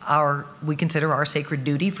is we consider our sacred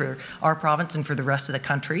duty for our province and for the rest of the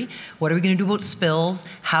country? What are we going to do about spills?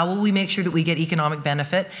 How will we make sure that we get economic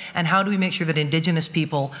benefit? And how do we make sure that Indigenous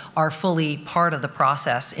people are fully part of the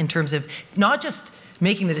process in terms of not just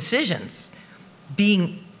making the decisions,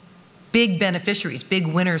 being big beneficiaries, big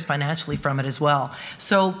winners financially from it as well?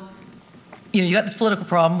 So, you know, you got this political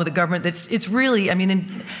problem with a government it's really, I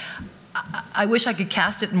mean, I wish I could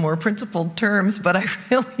cast it in more principled terms, but I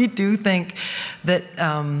really do think that,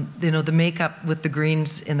 you know, the makeup with the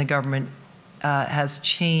Greens in the government has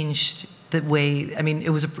changed the way, I mean, it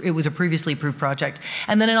was a previously approved project.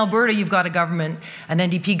 And then in Alberta, you've got a government, an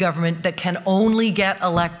NDP government, that can only get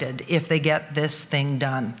elected if they get this thing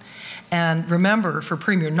done. And remember, for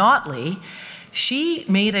Premier Notley, She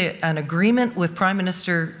made an agreement with Prime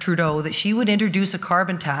Minister Trudeau that she would introduce a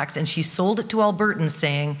carbon tax, and she sold it to Albertans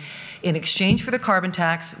saying, in exchange for the carbon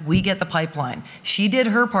tax, we get the pipeline. She did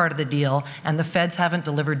her part of the deal, and the feds haven't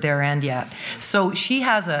delivered their end yet. So she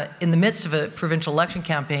has, in the midst of a provincial election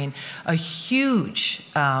campaign, a huge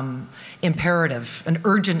imperative, an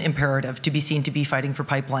urgent imperative to be seen to be fighting for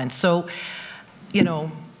pipelines. So, you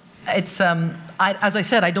know, it's, as I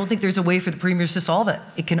said, I don't think there's a way for the premiers to solve it.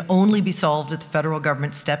 It can only be solved with the federal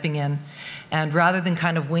government stepping in. And rather than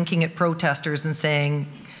kind of winking at protesters and saying,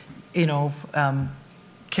 you know,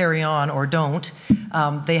 carry on or don't,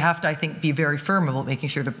 they have to, I think, be very firm about making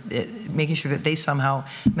sure that they somehow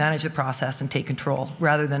manage the process and take control,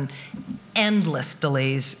 rather than endless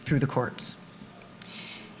delays through the courts.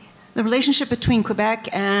 The relationship between Quebec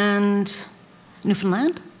and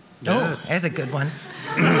Newfoundland? Yes. Oh, there's a good one.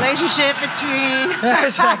 The relationship between... I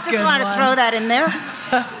just wanted to throw that in there.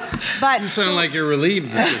 But You sound like you're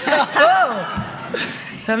relieved.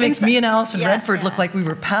 That makes me and Alison Redford look like we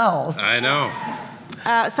were pals. I know.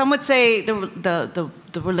 Some would say the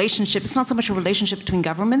relationship, it's not so much a relationship between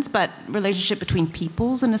governments, but relationship between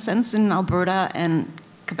peoples, in a sense, in Alberta and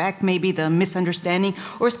Quebec, maybe the misunderstanding.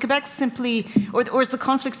 Or is Quebec simply, or is the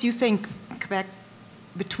conflicts you saying Quebec,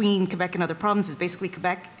 between Quebec and other provinces, basically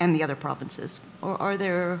Quebec and the other provinces? Or are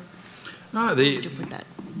there, how would you put that?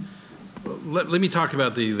 Let me talk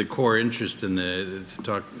about the core interest in the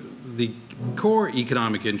core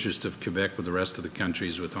economic interest of Quebec with the rest of the country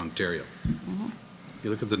is with Ontario. Mm-hmm. You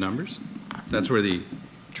look at the numbers, that's where the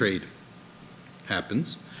trade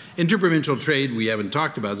happens. Interprovincial trade, we haven't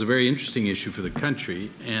talked about, is a very interesting issue for the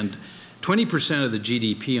country, and 20% of the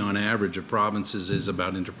GDP on average of provinces is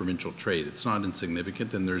about interprovincial trade. It's not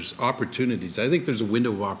insignificant, and there's opportunities. I think there's a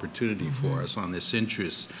window of opportunity for us on this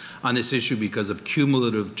issue because of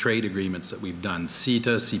cumulative trade agreements that we've done.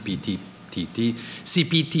 CETA,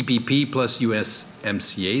 CPTPP plus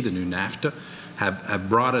USMCA, the new NAFTA, have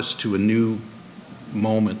brought us to a new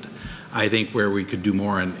moment, I think, where we could do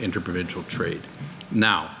more on interprovincial trade.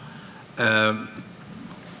 Now,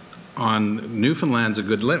 on Newfoundland's a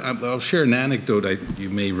good, I'll share an anecdote you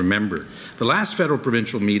may remember. The last federal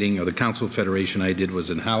provincial meeting of the Council of Federation I did was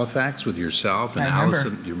in Halifax with yourself and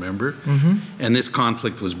Alison, you remember? Mm-hmm. And this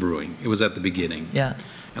conflict was brewing. It was at the beginning. Yeah.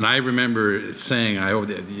 And I remember saying, I hope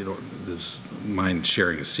that, you know, this mind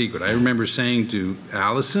sharing a secret. I remember saying to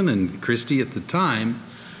Alison and Christy at the time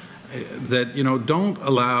that, you know, don't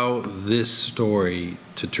allow this story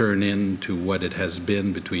to turn into what it has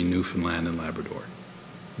been between Newfoundland and Labrador,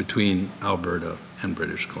 between Alberta and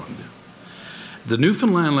British Columbia. The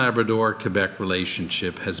Newfoundland-Labrador-Quebec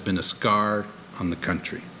relationship has been a scar on the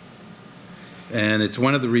country. And it's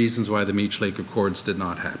one of the reasons why the Meech Lake Accords did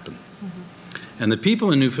not happen. Mm-hmm. And the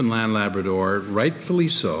people in Newfoundland-Labrador, rightfully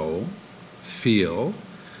so, feel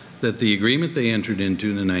that the agreement they entered into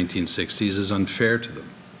in the 1960s is unfair to them.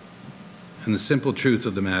 And the simple truth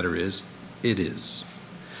of the matter is, it is.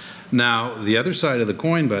 Now, the other side of the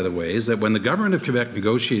coin, by the way, is that when the government of Quebec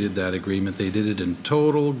negotiated that agreement, they did it in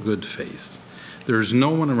total good faith. There's no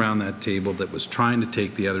one around that table that was trying to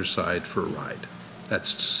take the other side for a ride.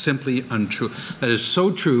 That's simply untrue. That is so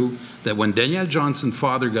true that when Daniel Johnson's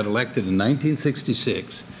father got elected in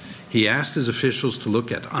 1966, he asked his officials to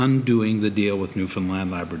look at undoing the deal with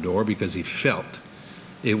Newfoundland-Labrador because he felt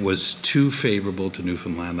it was too favorable to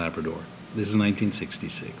Newfoundland-Labrador. This is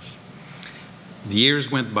 1966. The years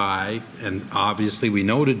went by, and obviously we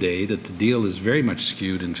know today that the deal is very much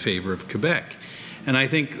skewed in favor of Quebec. And I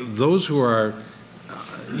think those who are,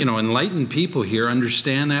 you know, enlightened people here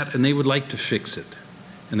understand that, and they would like to fix it.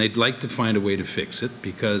 And they'd like to find a way to fix it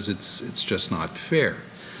because it's just not fair.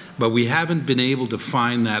 But we haven't been able to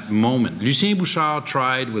find that moment. Lucien Bouchard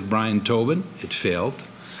tried with Brian Tobin, it failed.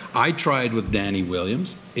 I tried with Danny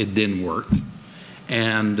Williams, it didn't work,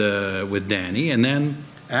 and with Danny. And then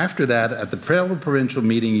after that, at the federal provincial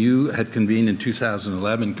meeting you had convened in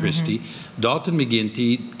 2011, Christy, mm-hmm. Dalton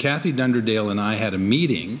McGuinty, Kathy Dunderdale, and I had a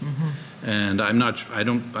meeting, mm-hmm. and I'm not,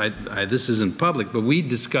 this isn't public, but we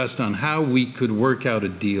discussed on how we could work out a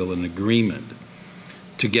deal, an agreement,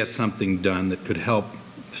 to get something done that could help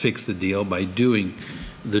fix the deal by doing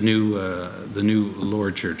the new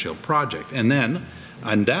Lower Churchill project. And then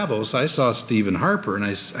on Davos, I saw Stephen Harper, and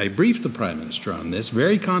I briefed the Prime Minister on this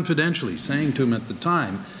very confidentially, saying to him at the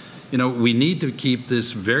time, you know, we need to keep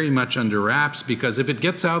this very much under wraps because if it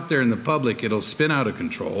gets out there in the public, it'll spin out of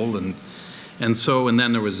control. And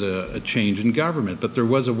then there was a change in government, but there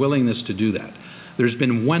was a willingness to do that. There's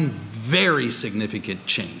been one very significant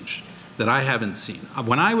change that I haven't seen.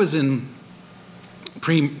 When I was in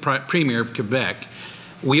Premier of Quebec,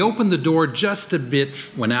 we opened the door just a bit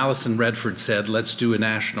when Alison Redford said, let's do a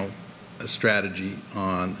national strategy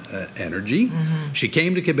on energy. Mm-hmm. She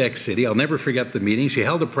came to Quebec City. I'll never forget the meeting. She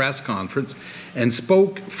held a press conference and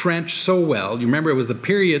spoke French so well. You remember it was the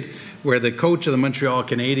period where the coach of the Montreal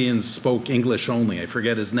Canadiens spoke English only. I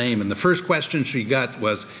forget his name. And the first question she got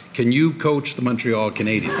was, can you coach the Montreal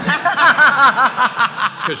Canadiens?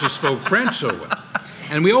 Because she spoke French so well.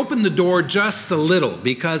 And we opened the door just a little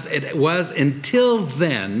because it was until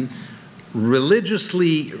then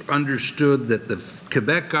religiously understood that the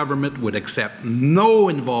Quebec government would accept no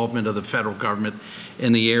involvement of the federal government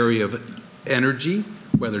in the area of energy,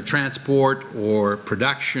 whether transport or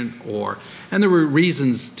production, and there were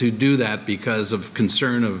reasons to do that because of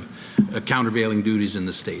concern of countervailing duties in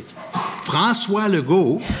the States. François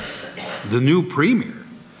Legault, the new premier,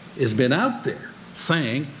 has been out there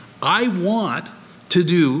saying, I want to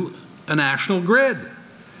do a national grid.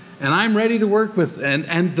 And I'm ready to work with and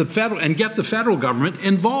get the federal government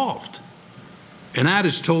involved. And that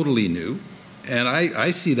is totally new. And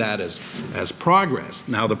I see that as progress.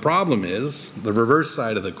 Now the problem is the reverse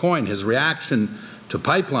side of the coin. His reaction to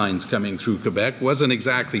pipelines coming through Quebec wasn't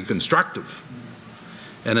exactly constructive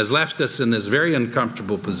and has left us in this very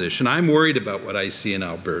uncomfortable position. I'm worried about what I see in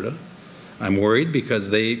Alberta. I'm worried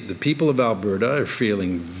because the people of Alberta are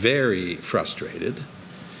feeling very frustrated,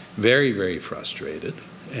 very, very frustrated.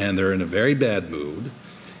 And they're in a very bad mood,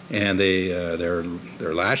 and they're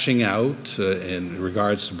lashing out in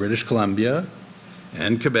regards to British Columbia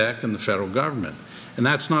and Quebec and the federal government. And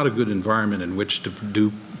that's not a good environment in which to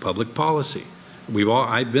do public policy.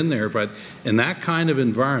 I've been there, but in that kind of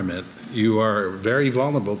environment, you are very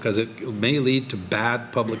vulnerable because it may lead to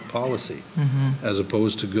bad public policy as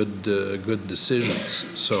opposed to good decisions.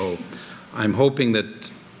 So I'm hoping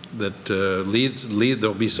that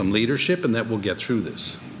there'll be some leadership and that we'll get through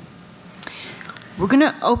this. We're going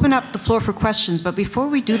to open up the floor for questions, but before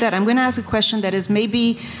we do that, I'm going to ask a question that is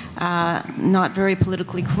maybe not very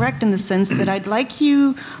politically correct in the sense that I'd like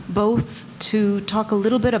you both to talk a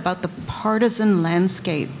little bit about the partisan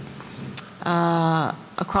landscape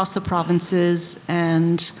across the provinces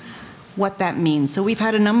and what that means. So we've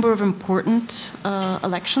had a number of important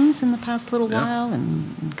elections in the past little while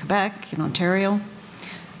in Quebec, in Ontario,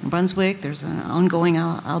 in Brunswick. There's an ongoing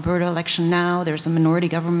Alberta election now. There's a minority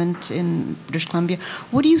government in British Columbia.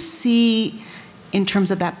 What do you see in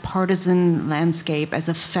terms of that partisan landscape as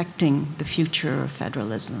affecting the future of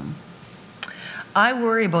federalism? I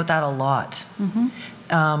worry about that a lot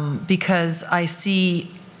because I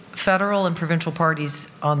see federal and provincial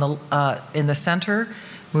parties on in the center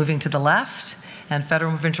moving to the left, and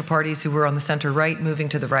federal and provincial parties who were on the center right moving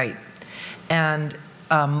to the right. And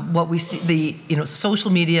what we see,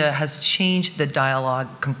 social media has changed the dialogue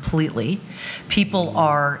completely. People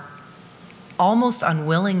are almost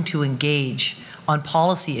unwilling to engage on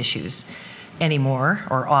policy issues anymore,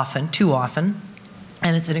 or often, too often,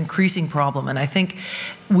 and it's an increasing problem. And I think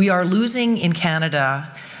we are losing in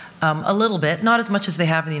Canada a little bit, not as much as they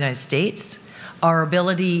have in the United States, our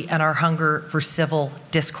ability and our hunger for civil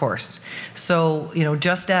discourse. So,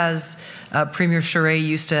 just as Premier Charest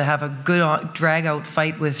used to have a good drag-out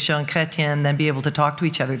fight with Jean Chrétien and then be able to talk to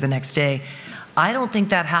each other the next day, I don't think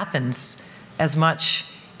that happens as much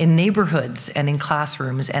in neighborhoods and in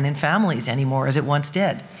classrooms and in families anymore as it once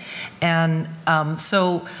did. And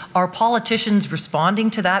so are politicians responding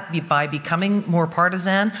to that by becoming more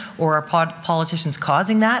partisan, or are politicians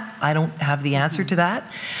causing that? I don't have the answer to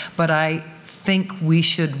that, but I think we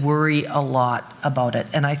should worry a lot about it.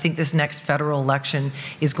 And I think this next federal election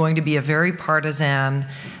is going to be a very partisan,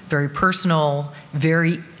 very personal,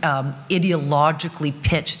 very ideologically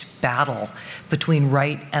pitched battle between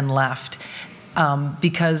right and left.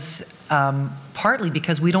 Partly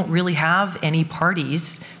because we don't really have any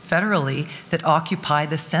parties federally that occupy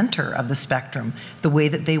the center of the spectrum the way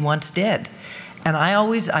that they once did. And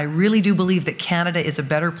I really do believe that Canada is a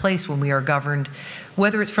better place when we are governed,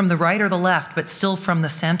 whether it's from the right or the left, but still from the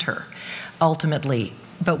center, ultimately.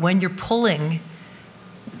 But when you're pulling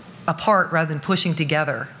apart rather than pushing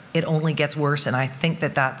together, it only gets worse, and I think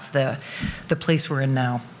that that's the place we're in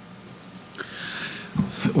now.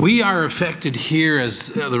 We are affected here, as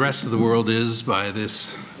the rest of the world is, by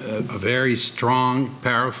this a very strong,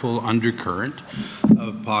 powerful undercurrent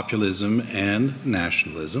of populism and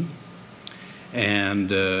nationalism.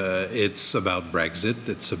 And it's about Brexit,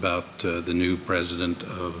 it's about the new president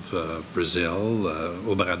of Brazil,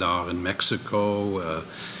 Obrador in Mexico,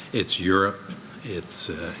 it's Europe,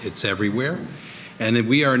 it's everywhere. And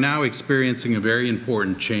we are now experiencing a very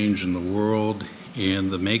important change in the world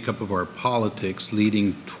in the makeup of our politics,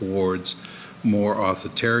 leading towards more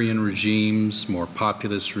authoritarian regimes, more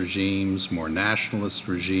populist regimes, more nationalist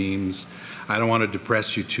regimes. I don't want to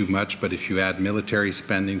depress you too much, but if you add military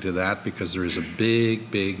spending to that, because there is a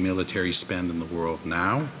big, big military spend in the world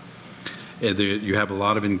now, you have a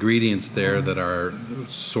lot of ingredients there that are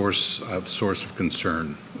source of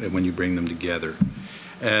concern when you bring them together.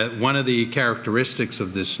 One of the characteristics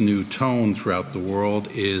of this new tone throughout the world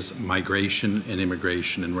is migration and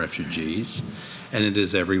immigration and refugees, and it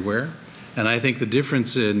is everywhere. And I think the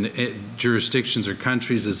difference in jurisdictions or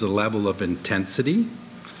countries is the level of intensity.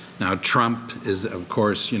 Now, Trump is, of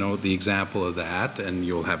course, you know, the example of that, and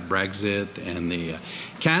you'll have Brexit and the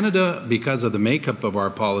Canada, because of the makeup of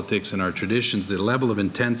our politics and our traditions, the level of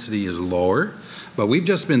intensity is lower. But we've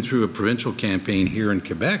just been through a provincial campaign here in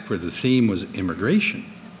Quebec where the theme was immigration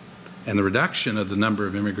and the reduction of the number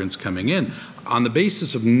of immigrants coming in on the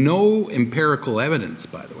basis of no empirical evidence,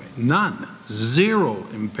 by the way, none, zero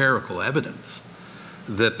empirical evidence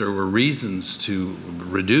that there were reasons to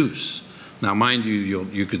reduce. Now, mind you,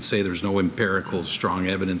 you could say there's no empirical strong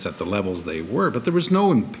evidence at the levels they were, but there was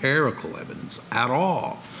no empirical evidence at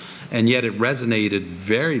all. And yet it resonated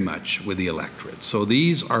very much with the electorate. So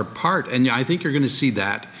these are part, and I think you're going to see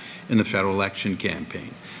that in the federal election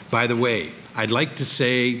campaign. By the way, I'd like to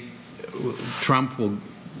say Trump will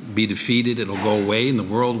be defeated, it'll go away, and the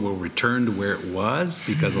world will return to where it was,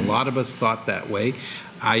 because a lot of us thought that way.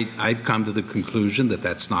 I've come to the conclusion that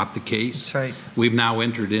that's not the case. That's right. We've now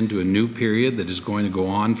entered into a new period that is going to go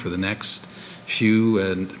on for the next few,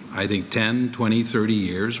 and I think 10, 20, 30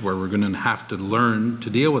 years, where we're going to have to learn to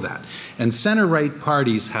deal with that. And center-right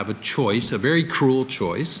parties have a choice, a very cruel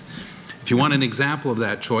choice. If you want an example of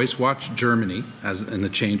that choice, watch Germany in the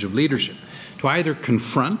change of leadership. To either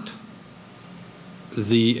confront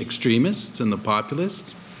the extremists and the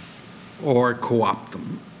populists or co-opt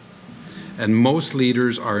them. And most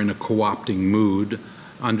leaders are in a co-opting mood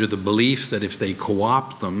under the belief that if they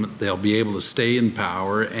co-opt them, they'll be able to stay in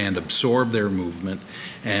power and absorb their movement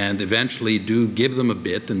and eventually give them a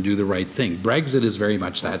bit and do the right thing. Brexit is very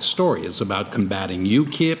much that story. It's about combating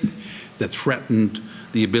UKIP that threatened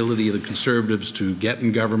the ability of the Conservatives to get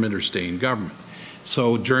in government or stay in government.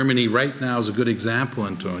 So Germany right now is a good example,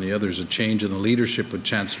 Antonia. There's a change in the leadership with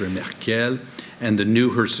Chancellor Merkel, and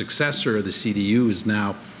her successor, the CDU, is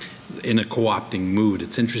now in a co-opting mood.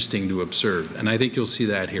 It's interesting to observe, and I think you'll see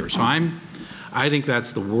that here. So I think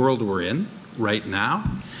that's the world we're in right now.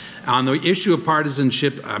 On the issue of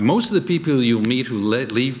partisanship, most of the people you'll meet who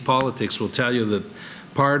leave politics will tell you that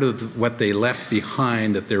part of what they left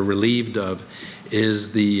behind that they're relieved of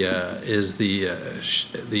is the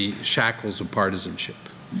shackles of partisanship.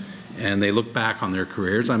 And they look back on their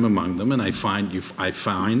careers, I'm among them, and I find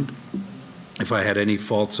if I had any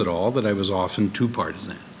faults at all, that I was often too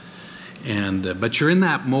partisan. But you're in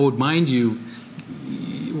that mode, mind you,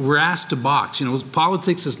 we're asked to box. You know,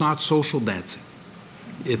 politics is not social dancing.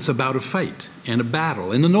 It's about a fight and a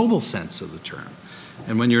battle in the noble sense of the term.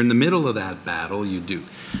 And when you're in the middle of that battle, you do.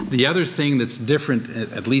 The other thing that's different,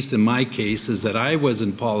 at least in my case, is that I was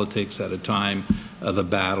in politics at a time of the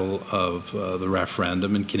battle of the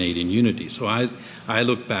referendum and Canadian unity. So I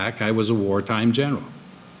look back, I was a wartime general.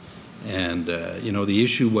 And, you know, the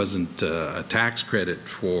issue wasn't a tax credit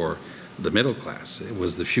for the middle class. It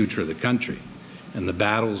was the future of the country. And the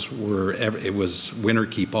battles were, it was winner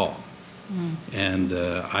keep all. And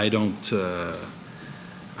I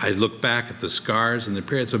look back at the scars and the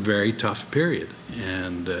period. It's a very tough period,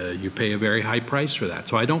 and you pay a very high price for that.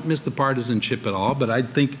 So I don't miss the partisanship at all, but I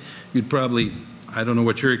think you'd probably, I don't know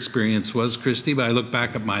what your experience was, Christy, but I look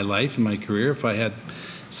back at my life and my career. If I had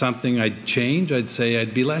something I'd change, I'd say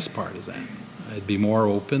I'd be less partisan. I'd be more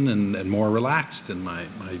open and more relaxed in my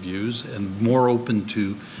views, and more open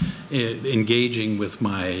to engaging with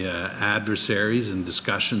my adversaries and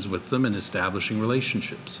discussions with them and establishing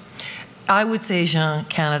relationships. I would say, Jean,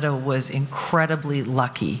 Canada was incredibly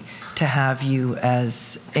lucky to have you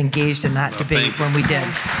as engaged in that debate when we did.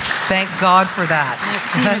 Thank God for that.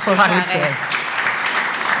 Merci, That's Mr. what I would say.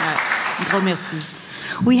 Gros merci.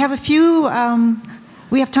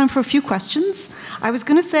 We have time for a few questions. I was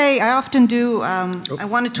going to say, I often do, I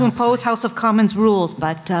wanted to impose House of Commons rules,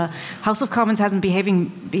 but House of Commons hasn't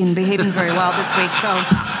been behaving very well this week. So,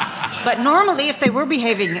 but normally, if they were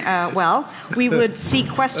behaving well, we would seek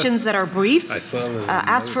questions that are brief,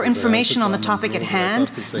 ask for information on the topic at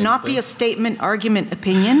hand, not be a statement, argument,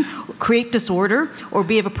 opinion, create disorder, or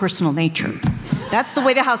be of a personal nature. That's the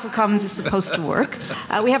way the House of Commons is supposed to work.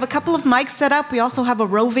 We have a couple of mics set up. We also have a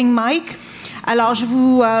roving mic. Alors, je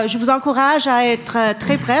vous encourage à être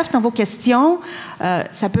très bref dans vos questions.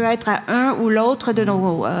 Ça peut être à un ou l'autre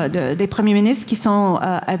des premiers ministres qui sont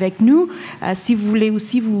avec nous. Si vous voulez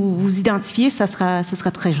aussi vous identifier, ça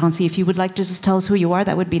sera très gentil. If you would like to just tell us who you are,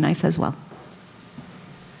 that would be nice as well.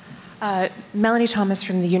 Melanie Thomas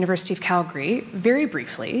from the University of Calgary. Very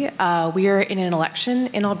briefly, we are in an election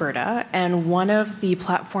in Alberta, and one of the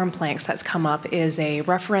platform planks that's come up is a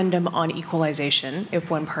referendum on equalization if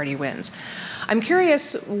one party wins. I'm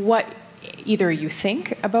curious what either you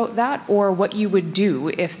think about that or what you would do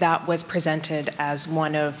if that was presented as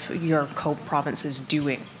one of your co-provinces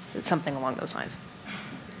doing something along those lines.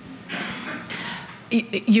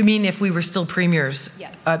 You mean if we were still premiers?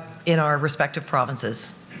 Yes. In our respective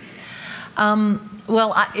provinces?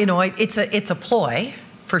 Well, it's a ploy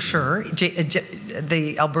for sure.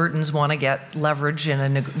 The Albertans want to get leverage to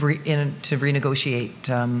renegotiate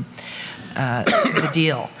the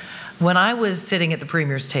deal. When I was sitting at the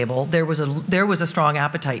Premier's table, there was a strong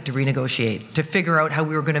appetite to renegotiate, to figure out how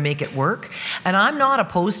we were going to make it work. And I'm not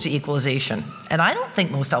opposed to equalization. And I don't think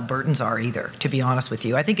most Albertans are either, to be honest with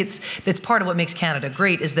you. I think it's part of what makes Canada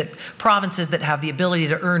great is that provinces that have the ability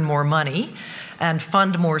to earn more money and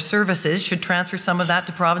fund more services should transfer some of that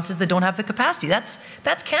to provinces that don't have the capacity. That's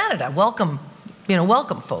Canada. Welcome,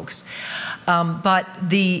 welcome, folks. But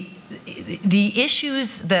the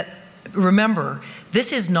issues that, remember,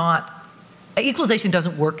 this is not, equalization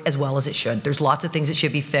doesn't work as well as it should. There's lots of things that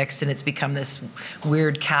should be fixed, and it's become this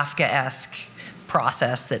weird Kafka-esque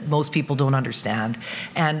process that most people don't understand.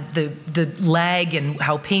 And the lag in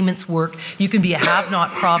how payments work, you can be a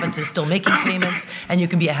have-not province and still making payments, and you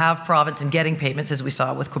can be a have province and getting payments, as we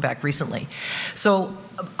saw with Quebec recently. So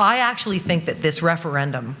I actually think that this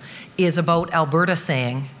referendum is about Alberta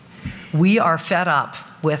saying, we are fed up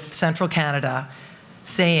with Central Canada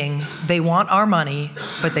saying they want our money,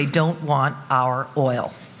 but they don't want our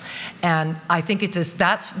oil. And I think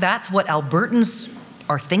that's what Albertans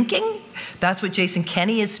are thinking. That's what Jason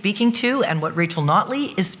Kenney is speaking to and what Rachel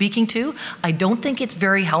Notley is speaking to. I don't think it's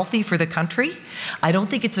very healthy for the country. I don't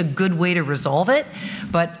think it's a good way to resolve it.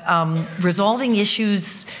 But resolving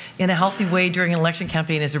issues in a healthy way during an election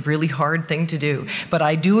campaign is a really hard thing to do. But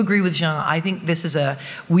I do agree with Jean. I think this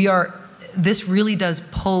really does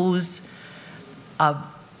pose a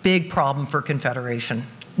big problem for Confederation.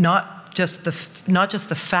 Not just the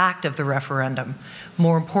fact of the referendum,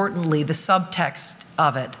 more importantly, the subtext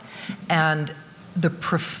of it and the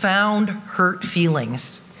profound hurt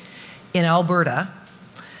feelings in Alberta,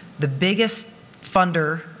 the biggest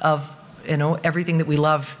funder of everything that we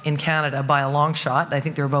love in Canada by a long shot. I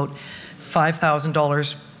think they're about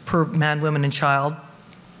 $5,000 per man, woman, and child.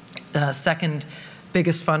 Second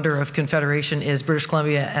biggest funder of Confederation is British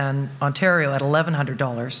Columbia and Ontario at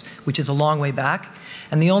 $1,100, which is a long way back.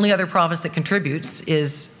 And the only other province that contributes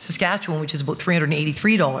is Saskatchewan, which is about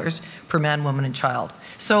 $383 per man, woman, and child.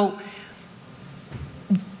 So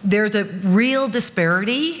there's a real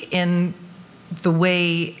disparity in the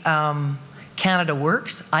way Canada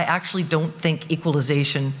works. I actually don't think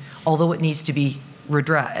equalization, although it needs to be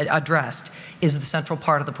addressed, is the central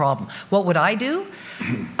part of the problem. What would I do?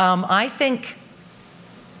 I think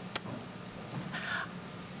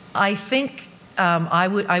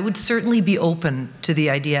I would certainly be open to the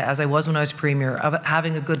idea, as I was when I was Premier, of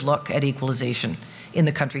having a good look at equalization in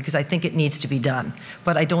the country, because I think it needs to be done.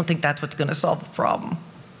 But I don't think that's what's going to solve the problem.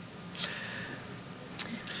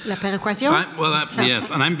 La péréquation? Yes,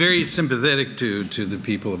 and I'm very sympathetic to the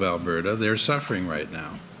people of Alberta. They're suffering right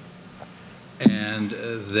now. And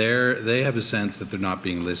they have a sense that they're not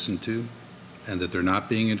being listened to and that they're not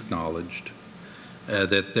being acknowledged.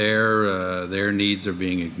 That their needs are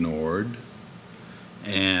being ignored,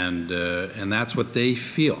 and that's what they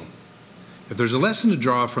feel. If there's a lesson to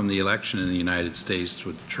draw from the election in the United States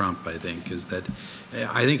with Trump, I think, is that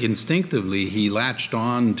I think instinctively he latched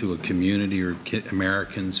on to a community or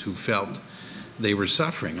Americans who felt they were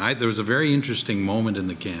suffering. There was a very interesting moment in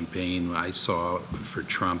the campaign I saw for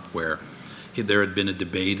Trump where there had been a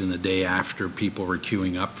debate, and the day after people were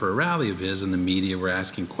queuing up for a rally of his and the media were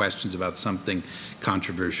asking questions about something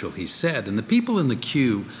controversial he said. And the people in the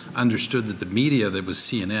queue understood that the media, that was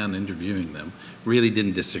CNN interviewing them, really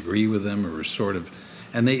didn't disagree with them or were sort of,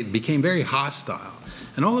 and they became very hostile.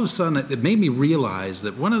 And all of a sudden it made me realize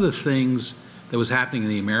that one of the things that was happening in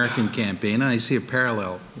the American campaign, and I see a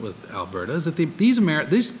parallel with Alberta, is that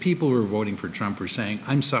these people who were voting for Trump were saying,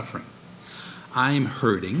 I'm suffering, I'm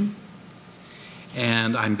hurting,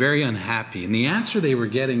 and I'm very unhappy. And the answer they were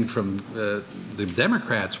getting from the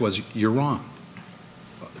Democrats was, you're wrong.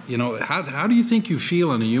 How do you think you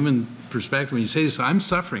feel in a human perspective when you say this, I'm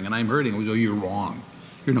suffering and I'm hurting? We go, you're wrong.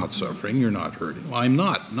 You're not suffering, you're not hurting. Well, I'm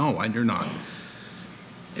not. No, you're not.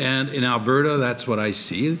 And in Alberta, that's what I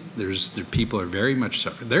see. The people are very much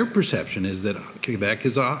suffering. Their perception is that Quebec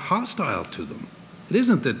is hostile to them. It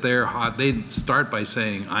isn't that they start by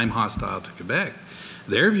saying, I'm hostile to Quebec.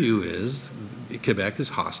 Their view is Quebec is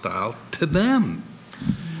hostile to them.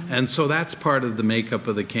 And so that's part of the makeup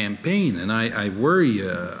of the campaign, and I worry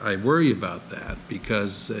about that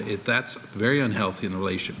because that's very unhealthy in the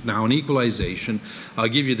relationship. Now, in equalization, I'll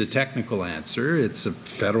give you the technical answer. It's a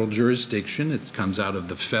federal jurisdiction. It comes out of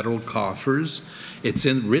the federal coffers. It's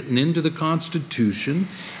written into the Constitution.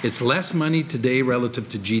 It's less money today relative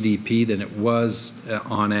to GDP than it was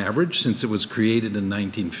on average since it was created in the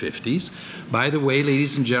 1950s. By the way,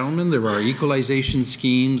 ladies and gentlemen, there are equalization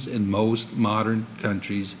schemes in most modern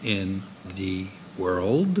countries in the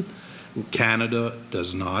world. Canada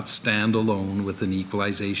does not stand alone with an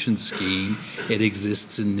equalization scheme. It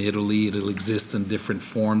exists in Italy, it exists in different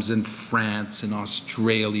forms in France, in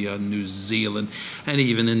Australia, New Zealand, and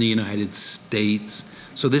even in the United States.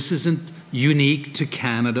 So this isn't unique to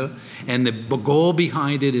Canada, and the goal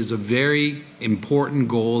behind it is a very important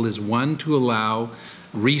goal, is one to allow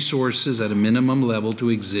resources at a minimum level to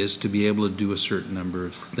exist to be able to do a certain number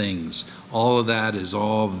of things. All of that is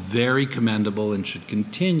all very commendable and should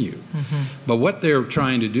continue. Mm-hmm. But what they're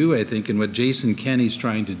trying to do, I think, and what Jason Kenney's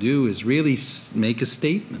trying to do is really make a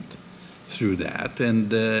statement through that,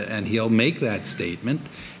 and he'll make that statement,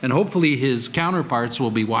 and hopefully his counterparts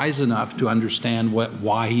will be wise enough to understand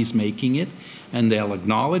why he's making it, and they'll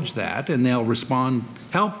acknowledge that, and they'll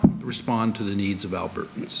help respond to the needs of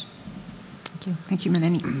Albertans. Thank you. Thank you,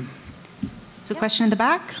 Melanie. There's a question in the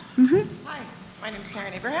back. Mm-hmm. Hi, my name is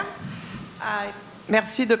Karen Abraham.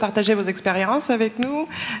 Merci de partager vos expériences avec nous.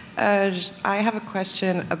 I have a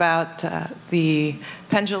question about the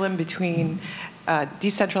pendulum between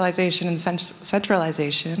decentralization and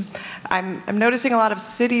centralization. I'm noticing a lot of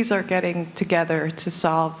cities are getting together to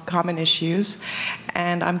solve common issues,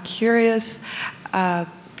 and I'm curious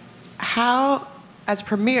how, as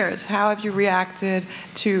premiers, how have you reacted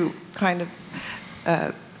to kind of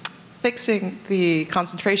fixing the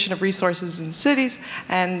concentration of resources in cities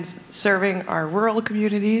and serving our rural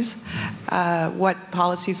communities? What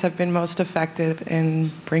policies have been most effective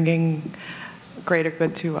in bringing greater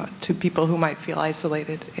good to people who might feel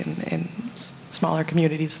isolated in smaller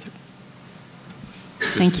communities?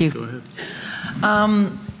 Thank you. Go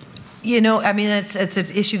ahead. You know, I mean, it's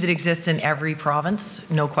an issue that exists in every province,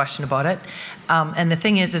 no question about it. And the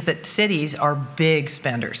thing is that cities are big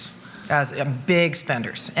spenders. Big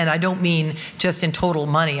spenders, and I don't mean just in total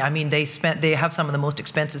money. I mean they have some of the most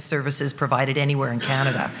expensive services provided anywhere in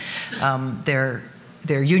Canada.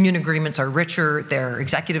 Their union agreements are richer, their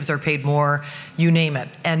executives are paid more, you name it.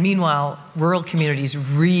 And meanwhile, rural communities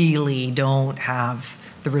really don't have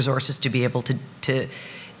the resources to be able to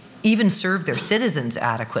even serve their citizens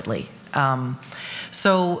adequately.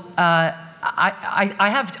 So I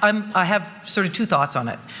have sort of two thoughts on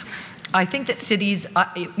it. I think that cities,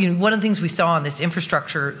 one of the things we saw in this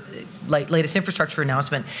latest infrastructure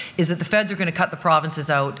announcement is that the feds are going to cut the provinces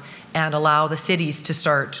out and allow the cities to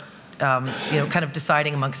start, kind of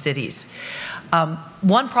deciding amongst cities.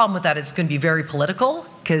 One problem with that is going to be very political,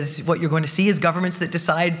 because what you're going to see is governments that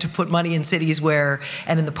decide to put money in cities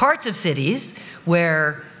and in the parts of cities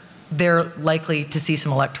where they're likely to see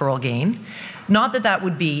some electoral gain. Not that that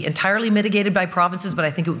would be entirely mitigated by provinces, but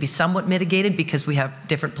I think it would be somewhat mitigated because we have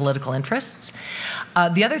different political interests.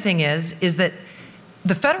 The other thing is that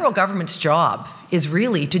the federal government's job is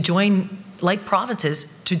really to join, like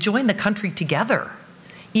provinces, to join the country together,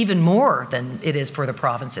 even more than it is for the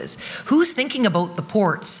provinces. Who's thinking about the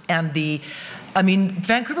ports and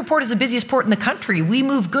Vancouver Port is the busiest port in the country. We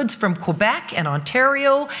move goods from Quebec and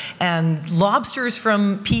Ontario and lobsters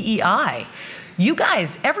from PEI. You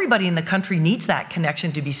guys, everybody in the country needs that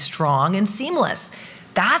connection to be strong and seamless.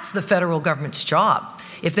 That's the federal government's job.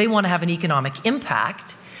 If they want to have an economic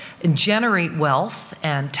impact and generate wealth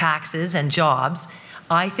and taxes and jobs,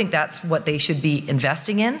 I think that's what they should be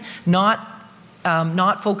investing in, not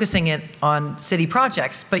focusing it on city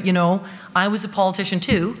projects. But I was a politician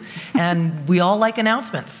too, and we all like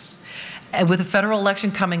announcements. And with a federal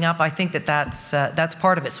election coming up, I think that's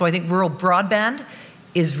part of it. So I think rural broadband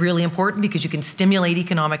is really important because you can stimulate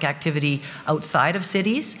economic activity outside of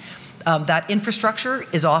cities. That infrastructure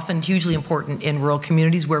is often hugely important in rural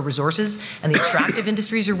communities where resources and the extractive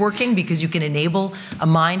industries are working, because you can enable a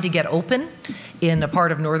mine to get open in a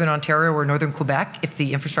part of northern Ontario or northern Quebec if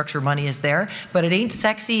the infrastructure money is there. But it ain't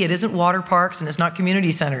sexy, it isn't water parks, and it's not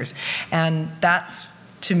community centers. And that's,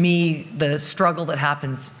 to me, the struggle that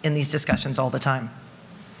happens in these discussions all the time.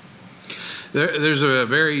 There's a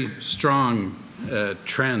very strong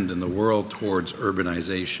trend in the world towards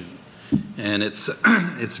urbanization. And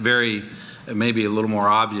it's very, maybe a little more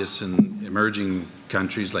obvious in emerging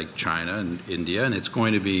countries like China and India, and it's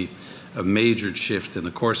going to be a major shift in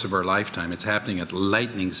the course of our lifetime. It's happening at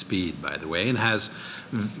lightning speed, by the way, and has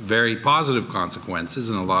very positive consequences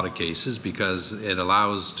in a lot of cases because it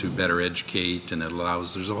allows to better educate, and it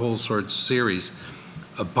allows, there's a whole series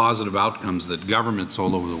of positive outcomes that governments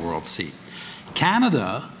all over the world see.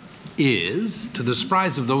 Canada is, to the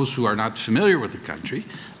surprise of those who are not familiar with the country,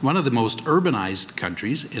 one of the most urbanized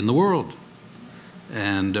countries in the world.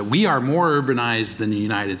 And we are more urbanized than the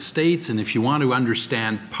United States, and if you want to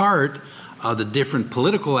understand part of the different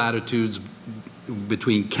political attitudes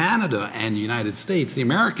between Canada and the United States, the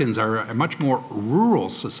Americans are a much more rural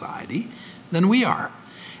society than we are.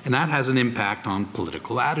 And that has an impact on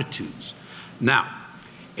political attitudes. Now,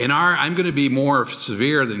 I'm going to be more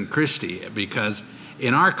severe than Christy, because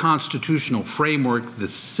in our constitutional framework, the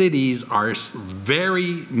cities are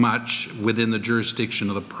very much within the jurisdiction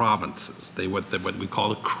of the provinces. What we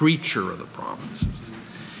call a creature of the provinces.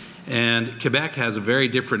 And Quebec has a very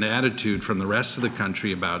different attitude from the rest of the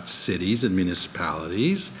country about cities and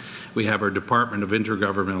municipalities. We have our Department of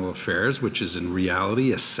Intergovernmental Affairs, which is in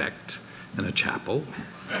reality a sect and a chapel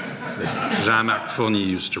that Jean-Marc Fournier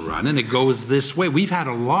used to run, and it goes this way. We've had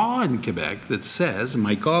a law in Quebec that says, and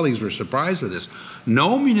my colleagues were surprised with this,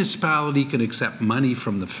 no municipality can accept money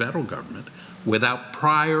from the federal government without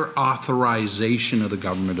prior authorization of the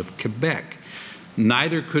government of Quebec.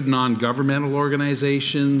 Neither could non-governmental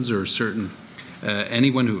organizations or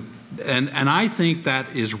anyone who, and I think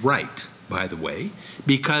that is right, by the way,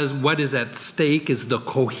 because what is at stake is the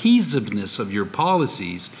cohesiveness of your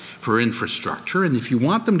policies for infrastructure, and if you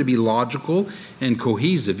want them to be logical and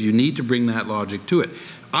cohesive, you need to bring that logic to it.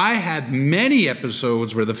 I had many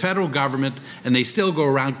episodes where the federal government, and they still go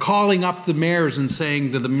around calling up the mayors and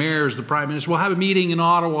saying to the mayors, the prime minister, we'll have a meeting in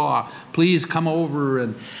Ottawa, please come over,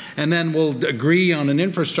 and then we'll agree on an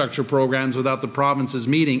infrastructure programs without the provinces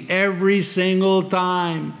meeting. Every single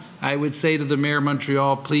time I would say to the mayor of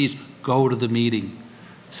Montreal, please go to the meeting.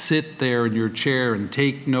 Sit there in your chair and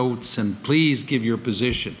take notes and please give your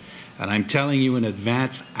position. And I'm telling you in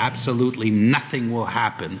advance, absolutely nothing will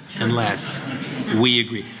happen unless we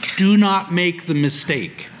agree. Do not make the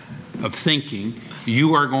mistake of thinking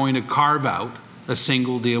you are going to carve out a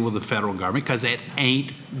single deal with the federal government, because it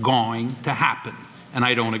ain't going to happen. And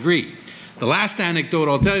I don't agree. The last anecdote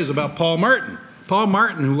I'll tell you is about Paul Martin. Paul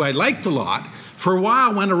Martin, who I liked a lot, for a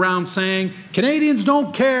while went around saying, Canadians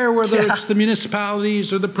don't care whether it's the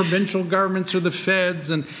municipalities or the provincial governments or the feds,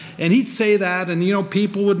 and he'd say that, and you know,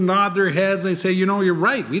 people would nod their heads, and they say, you know, you're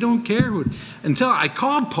right, we don't care. Until I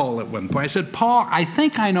called Paul at one point, I said, Paul, I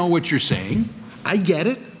think I know what you're saying, I get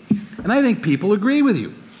it, and I think people agree with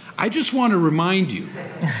you. I just want to remind you,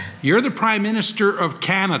 you're the Prime Minister of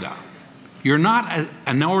Canada. You're not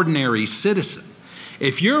an ordinary citizen.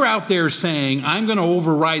 If you're out there saying, I'm going to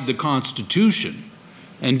override the Constitution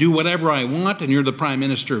and do whatever I want, and you're the Prime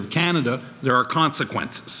Minister of Canada, there are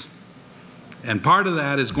consequences. And part of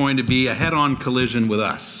that is going to be a head-on collision with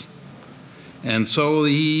us. And so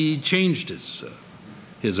he changed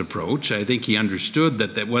his approach. I think he understood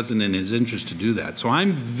that that wasn't in his interest to do that. So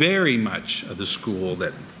I'm very much of the school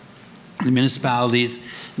that the municipalities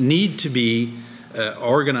need to be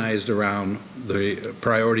organized around the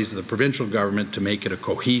priorities of the provincial government to make it a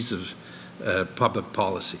cohesive public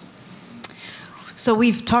policy. So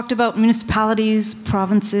we've talked about municipalities,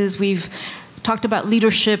 provinces, we've talked about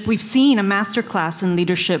leadership. We've seen a masterclass in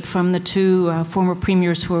leadership from the two former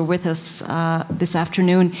premiers who are with us this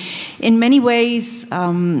afternoon. In many ways,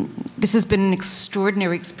 this has been an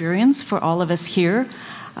extraordinary experience for all of us here.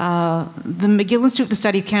 The McGill Institute for the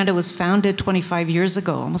Study of Canada was founded 25 years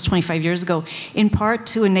ago, almost 25 years ago, in part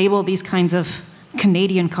to enable these kinds of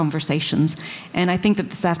Canadian conversations. And I think that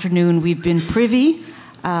this afternoon we've been privy,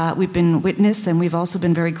 we've been witness, and we've also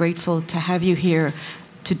been very grateful to have you here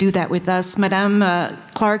to do that with us. Madame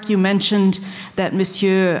Clark, you mentioned that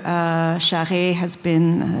Monsieur Charest has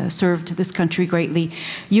been served this country greatly.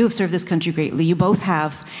 You have served this country greatly. You both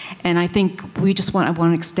have. And I think I want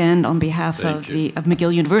to extend on behalf of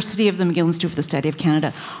McGill University, of the McGill Institute for the Study of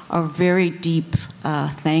Canada, our very deep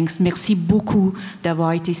thanks. Merci beaucoup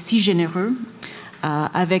d'avoir été si généreux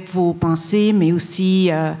avec vos pensées, mais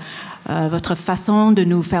aussi votre façon de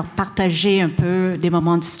nous faire partager un peu des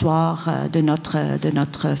moments d'histoire de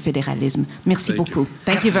notre fédéralisme. Merci beaucoup.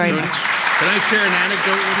 Thank you very much. Can I share an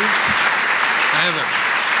anecdote with you?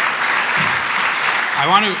 I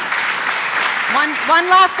want to... One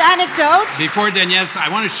last anecdote. Before Danielle, I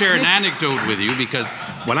want to share an anecdote with you because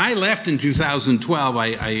when I left in 2012,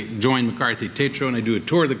 I joined McCarthy Tétrault, and I do a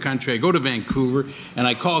tour of the country. I go to Vancouver, and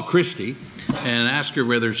I call Christy and ask her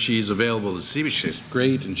whether she's available to see me. She says,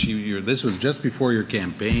 great, and this was just before your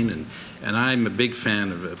campaign, and I'm a big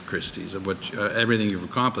fan of Christy's, of everything you've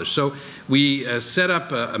accomplished. So we set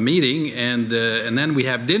up a meeting, and then we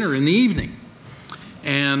have dinner in the evening.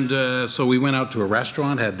 And so we went out to a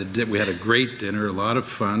restaurant, we had a great dinner, a lot of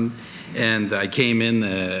fun, and I came in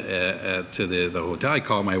to the hotel. I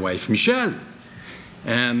called my wife, Michelle.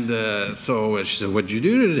 And so she said, what'd you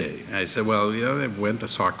do today? I said, well, you know, I went, I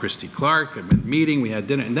saw Christy Clark, I went to a meeting, we had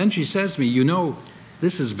dinner. And then she says to me, you know,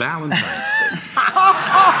 this is Valentine's Day.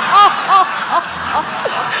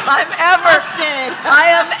 I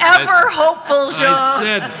am ever hopeful, Jean. I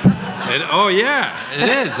said, oh yeah, it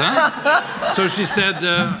is, huh? So she said,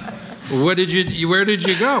 where did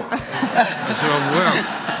you go? I said,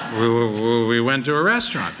 well, we went to a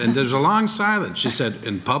restaurant, and there's a long silence. She said,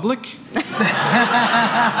 in public? Yeah.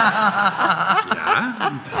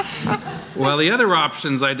 Well, the other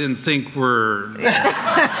options I didn't think were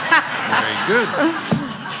very good.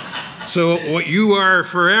 So you are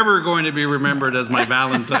forever going to be remembered as my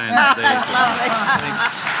Valentine's Day.